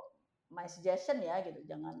 kalau my suggestion ya gitu,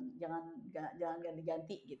 jangan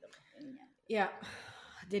ganti-ganti gitu ininya. Ya,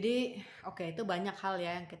 jadi oke, itu banyak hal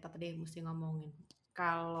ya yang kita tadi mesti ngomongin.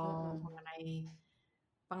 Kalau mengenai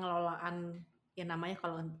pengelolaan, ya namanya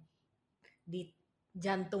kalau di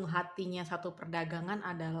jantung hatinya satu perdagangan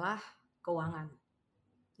adalah keuangan.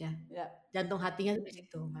 Ya, jantung hatinya di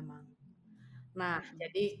situ memang. Nah,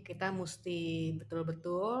 jadi kita mesti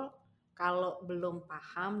betul-betul kalau belum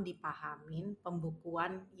paham dipahamin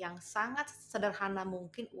pembukuan yang sangat sederhana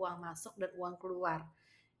mungkin, uang masuk dan uang keluar.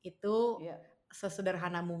 Itu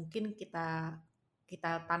sesederhana mungkin kita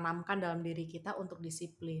tanamkan dalam diri kita untuk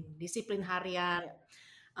disiplin harian.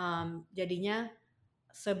 Jadinya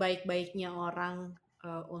sebaik-baiknya orang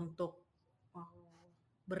untuk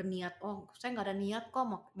berniat, oh saya nggak ada niat kok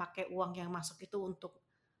mau pakai uang yang masuk itu untuk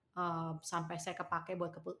sampai saya kepakai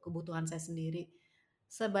buat kebutuhan saya sendiri.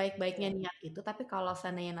 Sebaik-baiknya Iya. niat itu, tapi kalau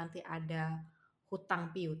seandainya nanti ada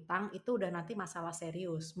hutang piutang, itu udah nanti masalah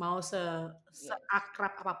serius. Mau Iya.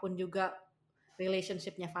 seakrab apapun juga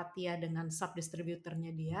relationship-nya Fathia dengan sub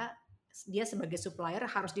distributornya dia, dia sebagai supplier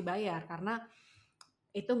harus dibayar karena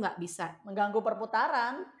itu nggak bisa Mengganggu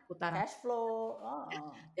perputaran, putaran. cash flow. Oh.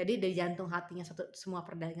 Jadi di jantung hatinya semua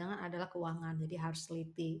perdagangan adalah keuangan, jadi harus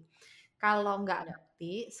teliti. Kalau nggak Ya.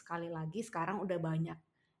 ngerti, sekali lagi sekarang udah banyak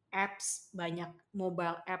apps, banyak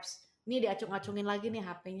mobile apps. Ini diacung-acungin lagi nih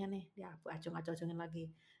HP-nya nih, diacung-acungin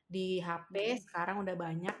lagi. Di HP Mm-mm. sekarang udah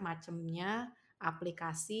banyak macamnya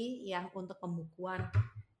aplikasi yang untuk pembukuan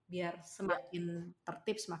biar Ya. semakin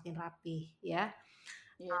tertib, semakin rapi ya.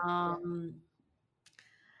 Iya. Ya.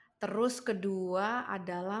 Terus kedua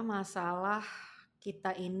adalah masalah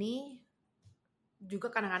kita ini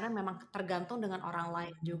juga kadang-kadang memang tergantung dengan orang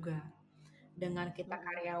lain juga, dengan kita Mm-mm.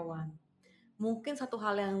 karyawan. Mungkin satu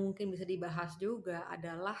hal yang mungkin bisa dibahas juga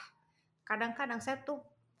adalah kadang-kadang saya tuh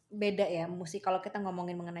beda ya, mesti kalau kita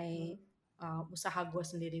ngomongin mengenai Mm. usaha gue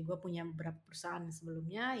sendiri, gue punya beberapa perusahaan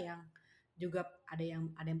sebelumnya yang juga ada yang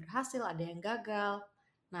berhasil, ada yang gagal.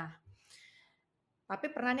 Nah, tapi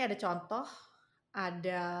pernah nih ada contoh,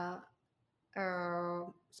 ada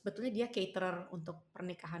sebetulnya dia caterer untuk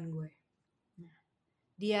pernikahan gue. Nah,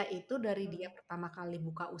 dia itu dari dia Mm-mm. pertama kali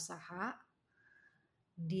buka usaha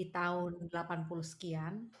di tahun 80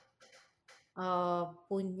 sekian,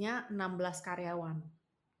 punya 16 karyawan.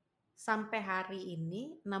 Sampai hari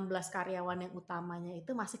ini 16 karyawan yang utamanya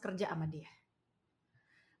itu masih kerja sama dia.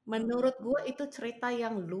 Menurut gue Mm-mm. itu cerita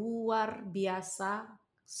yang luar biasa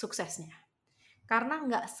suksesnya. Karena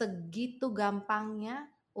nggak segitu gampangnya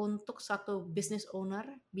untuk satu business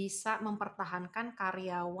owner bisa mempertahankan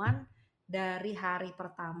karyawan dari hari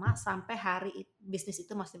pertama sampai hari bisnis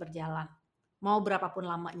itu masih berjalan. Mau berapapun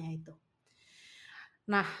lamanya itu.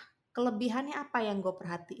 Nah, kelebihannya apa yang gue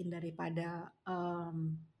perhatiin daripada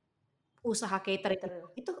usaha catering itu?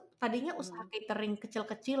 Caterer. Itu tadinya usaha Mm. catering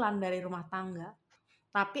kecil-kecilan dari rumah tangga,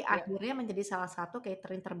 tapi Ya. akhirnya menjadi salah satu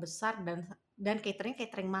catering terbesar dan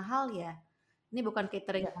catering mahal ya. Ini bukan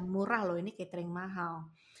catering Ya. yang murah loh, ini catering mahal.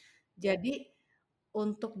 Ya. Jadi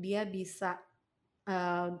untuk dia bisa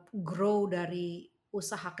grow dari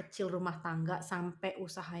usaha kecil rumah tangga sampai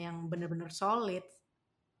usaha yang benar-benar solid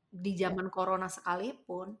di Ya. zaman corona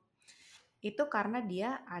sekalipun, itu karena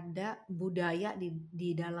dia ada budaya di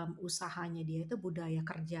dalam usahanya dia itu budaya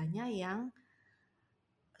kerjanya yang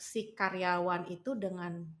si karyawan itu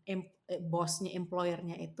dengan bosnya,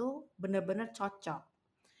 employernya itu benar-benar cocok.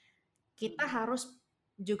 Kita Mm. harus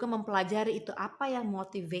juga mempelajari itu apa yang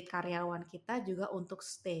motivate karyawan kita juga untuk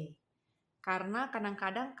stay. Karena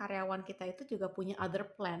kadang-kadang karyawan kita itu juga punya other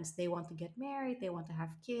plans. They want to get married, they want to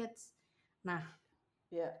have kids. Nah,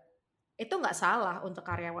 Ya. itu nggak salah untuk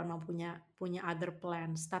karyawan mau punya other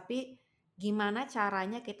plans. Tapi gimana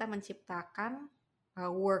caranya kita menciptakan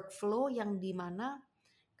workflow yang dimana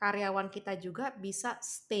karyawan kita juga bisa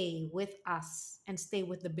stay with us and stay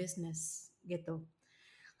with the business gitu.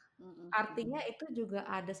 Mm-mm. Artinya Mm-mm. itu juga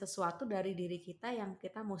ada sesuatu dari diri kita yang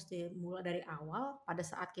kita mesti mulai dari awal pada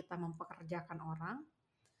saat kita mempekerjakan orang.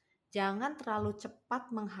 Jangan terlalu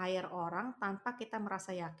cepat meng-hire orang tanpa kita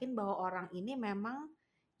merasa yakin bahwa orang ini memang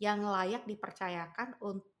yang layak dipercayakan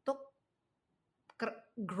untuk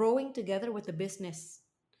growing together with the business.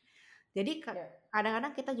 Jadi Ya.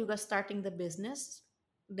 kadang-kadang kita juga starting the business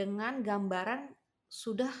dengan gambaran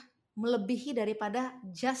sudah melebihi daripada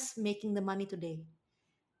just making the money today.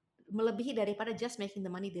 Melebihi daripada just making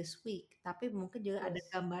the money this week. Tapi mungkin juga ada Yes.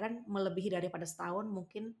 gambaran melebihi daripada setahun,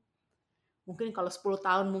 mungkin kalau 10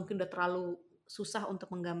 tahun mungkin udah terlalu susah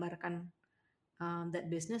untuk menggambarkan that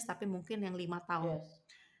business, tapi mungkin yang 5 tahun. Yes.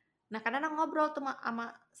 Nah, kadang-kadang ngobrol tuh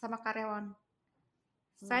sama karyawan.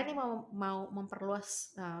 Saya ini Mm. mau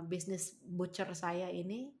memperluas bisnis butcher saya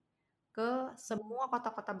ini ke Mm. semua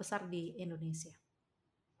kota-kota besar di Indonesia.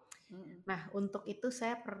 Mm. Nah, untuk itu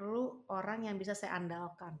saya perlu orang yang bisa saya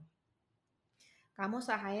andalkan. Kamu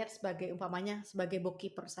saya hire umpamanya sebagai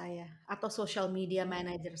bookkeeper saya atau social media Mm.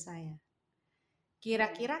 manager saya. Mm.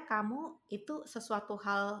 Kira-kira kamu itu sesuatu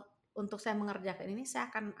hal untuk saya mengerjakan ini, saya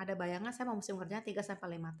akan ada bayangan saya mau mesti mengerjakan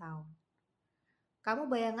 3-5 tahun. Kamu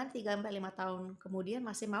bayangan 3-5 tahun kemudian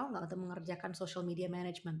masih mau nggak untuk mengerjakan social media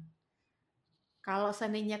management? Kalau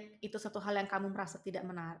seandainya itu satu hal yang kamu merasa tidak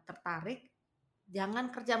tertarik,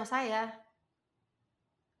 jangan kerja sama saya.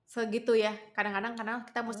 Segitu ya. Kadang-kadang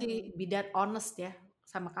kita mesti Mm. be that honest ya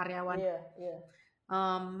sama karyawan. Iya. Iya.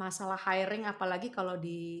 Masalah hiring apalagi kalau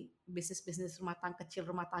di bisnis-bisnis rumah tangga kecil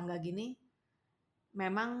rumah tangga gini,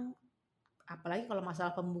 memang apalagi kalau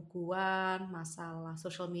masalah pembukuan, masalah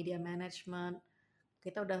social media management,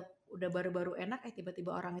 kita udah baru-baru enak,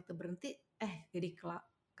 tiba-tiba orang itu berhenti, jadi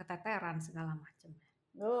keteteran segala macam.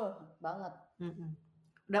 Banget. Mm-mm.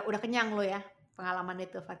 Udah kenyang lo ya pengalaman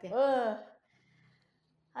itu, Fatia?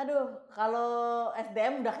 Aduh, kalau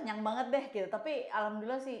SDM udah kenyang banget deh gitu. Tapi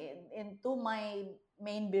alhamdulillah sih into my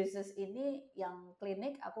main business ini yang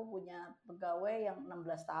klinik, aku punya pegawai yang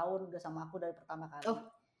 16 tahun udah sama aku dari pertama kali. Oh.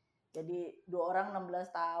 Jadi 2 orang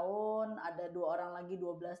 16 tahun, ada 2 orang lagi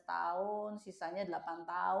 12 tahun, sisanya 8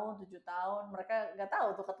 tahun, 7 tahun. Mereka nggak tahu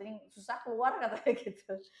tuh, katanya susah keluar katanya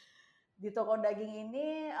gitu. Di toko daging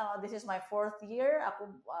ini, this is my 4th year, aku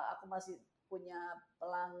masih punya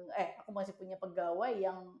aku masih punya pegawai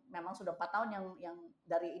yang memang sudah 4 tahun yang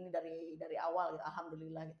dari awal gitu,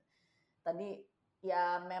 alhamdulillah gitu. Tadi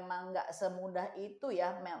ya memang nggak semudah itu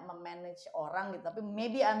ya memanage orang gitu, tapi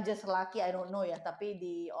maybe I'm just lucky, I don't know ya, tapi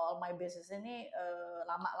di all my business ini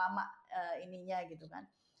lama-lama ininya gitu kan.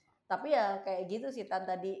 Tapi ya kayak gitu sih Tan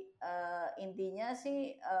tadi, intinya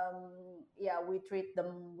sih ya we treat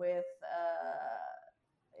them with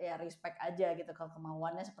ya respect aja gitu, kalau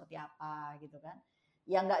kemauannya seperti apa gitu kan.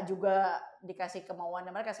 Ya nggak juga dikasih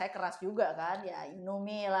kemauannya mereka, saya keras juga kan, ya you know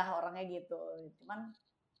me lah orangnya gitu. Cuman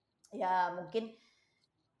ya mungkin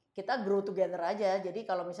kita grow together aja. Jadi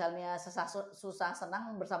kalau misalnya susah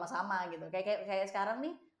senang bersama-sama gitu. Kayak sekarang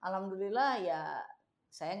nih, alhamdulillah ya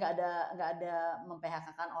saya nggak ada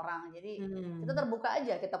memphk-kan orang. Jadi kita terbuka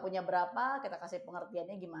aja. Kita punya berapa, kita kasih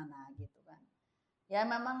pengertiannya gimana gitu kan. Ya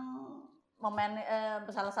memang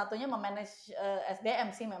salah satunya memanage SDM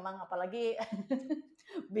sih memang, apalagi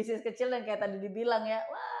bisnis kecil yang kayak tadi dibilang ya,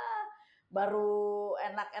 wah baru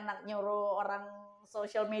enak-enak nyuruh orang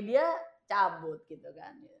social media cabut gitu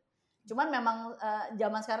kan. Cuman memang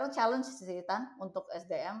zaman sekarang challenge sih Tan untuk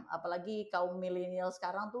SDM, apalagi kaum milenial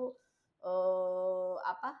sekarang tuh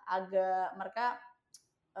agak mereka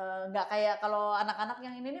nggak kayak kalau anak-anak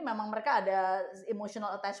yang ini nih, memang mereka ada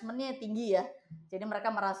emotional attachment-nya tinggi ya. Jadi mereka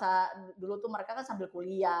merasa dulu tuh mereka kan sambil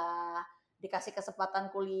kuliah, dikasih kesempatan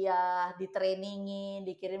kuliah, ditrainingin,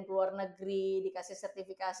 dikirim ke luar negeri, dikasih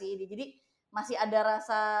sertifikasi ini. Jadi masih ada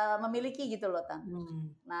rasa memiliki gitu loh Tan.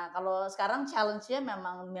 Nah kalau sekarang challenge-nya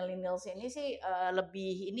memang millennials ini sih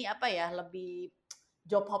lebih lebih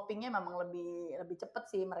job hopping-nya memang lebih cepet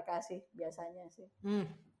sih mereka sih biasanya sih.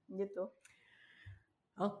 Gitu.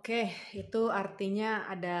 Oke, itu artinya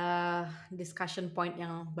ada discussion point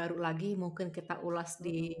yang baru lagi, mungkin kita ulas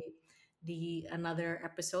di another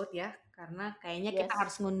episode ya, karena kayaknya kita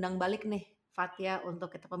harus ngundang balik nih Fatia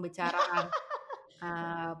untuk kita pembicaraan.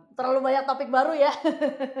 Terlalu banyak topik baru ya.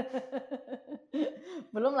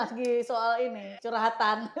 Belum lagi soal ini,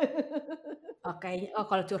 curhatan.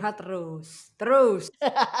 Kalau curhat terus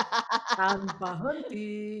tanpa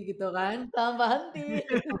henti gitu kan. Tanpa henti.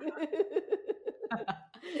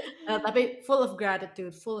 Tapi full of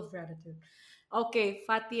gratitude. Oke,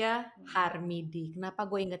 Fatia Harmidi. Kenapa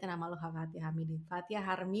gue ingetin nama lo Fatia Harmidi? Fatia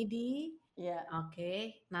Harmidi. Iya.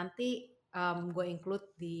 Oke, nanti gue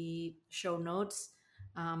include di show notes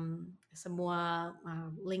semua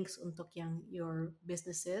links untuk yang your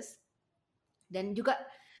businesses. Dan juga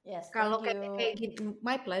kalau kayak gini,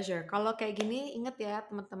 my pleasure. Kalau kayak gini, inget ya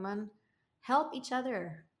teman-teman, help each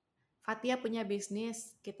other. Fatia punya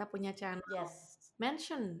bisnis, kita punya channel.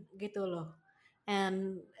 Mention gitu loh.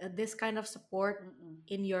 And this kind of support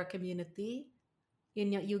in your community,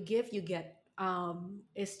 you give, you get.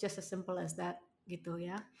 It's just as simple as that gitu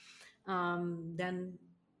ya. Dan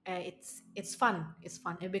it's fun.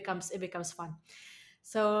 It becomes fun.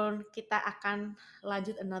 So kita akan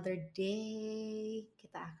lanjut another day.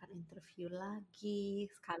 Kita akan interview lagi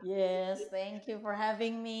sekali. Yes, thank you for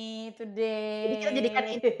having me today. Jadi kita jadikan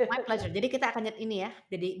ini, my pleasure. Jadi kita akan ini ya,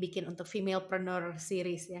 jadi bikin untuk Femalepreneur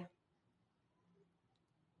series ya.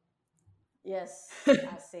 Yes,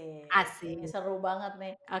 asik. Asik. Ini seru banget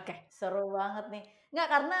nih. Oke. Seru banget nih. Nggak,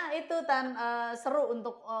 karena itu Tan seru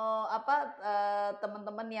untuk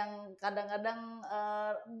teman-teman yang kadang-kadang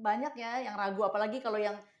banyak ya yang ragu, apalagi kalau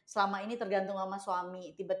yang selama ini tergantung sama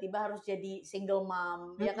suami, tiba-tiba harus jadi single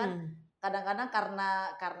mom, ya kan? Kadang-kadang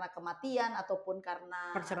karena kematian ataupun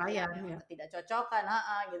karena perceraian, tidak cocokan,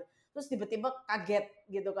 gitu. Terus tiba-tiba kaget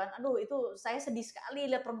gitu kan, aduh itu saya sedih sekali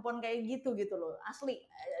lihat perempuan kayak gitu loh, asli,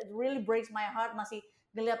 it really breaks my heart, masih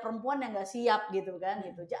ngelihat perempuan yang nggak siap gitu kan,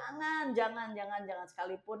 gitu. Jangan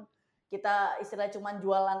sekalipun kita istilah cuman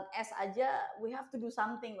jualan es aja, we have to do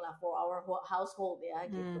something lah for our household ya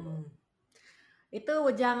gitu. Itu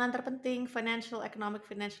jangan terpenting, financial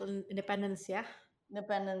independence ya.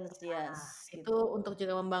 Independence, yes. Itu untuk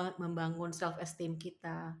juga membangun self esteem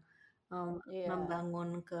kita,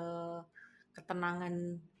 membangun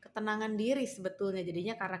ketenangan diri sebetulnya.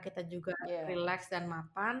 Jadinya karena kita juga Iya. relax dan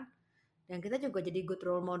mapan, dan kita juga jadi good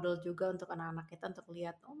role model juga untuk anak-anak kita untuk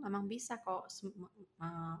lihat, oh memang bisa kok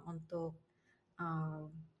untuk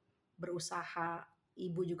berusaha,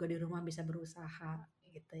 ibu juga di rumah bisa berusaha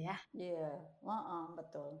gitu ya. Iya,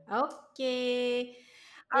 betul. Oke.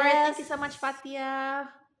 Alright, thank you so much Yes. Fatia.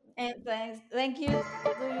 And Thank you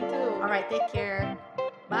to you too. alright, take care.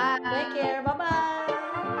 Bye. Take care. Bye bye.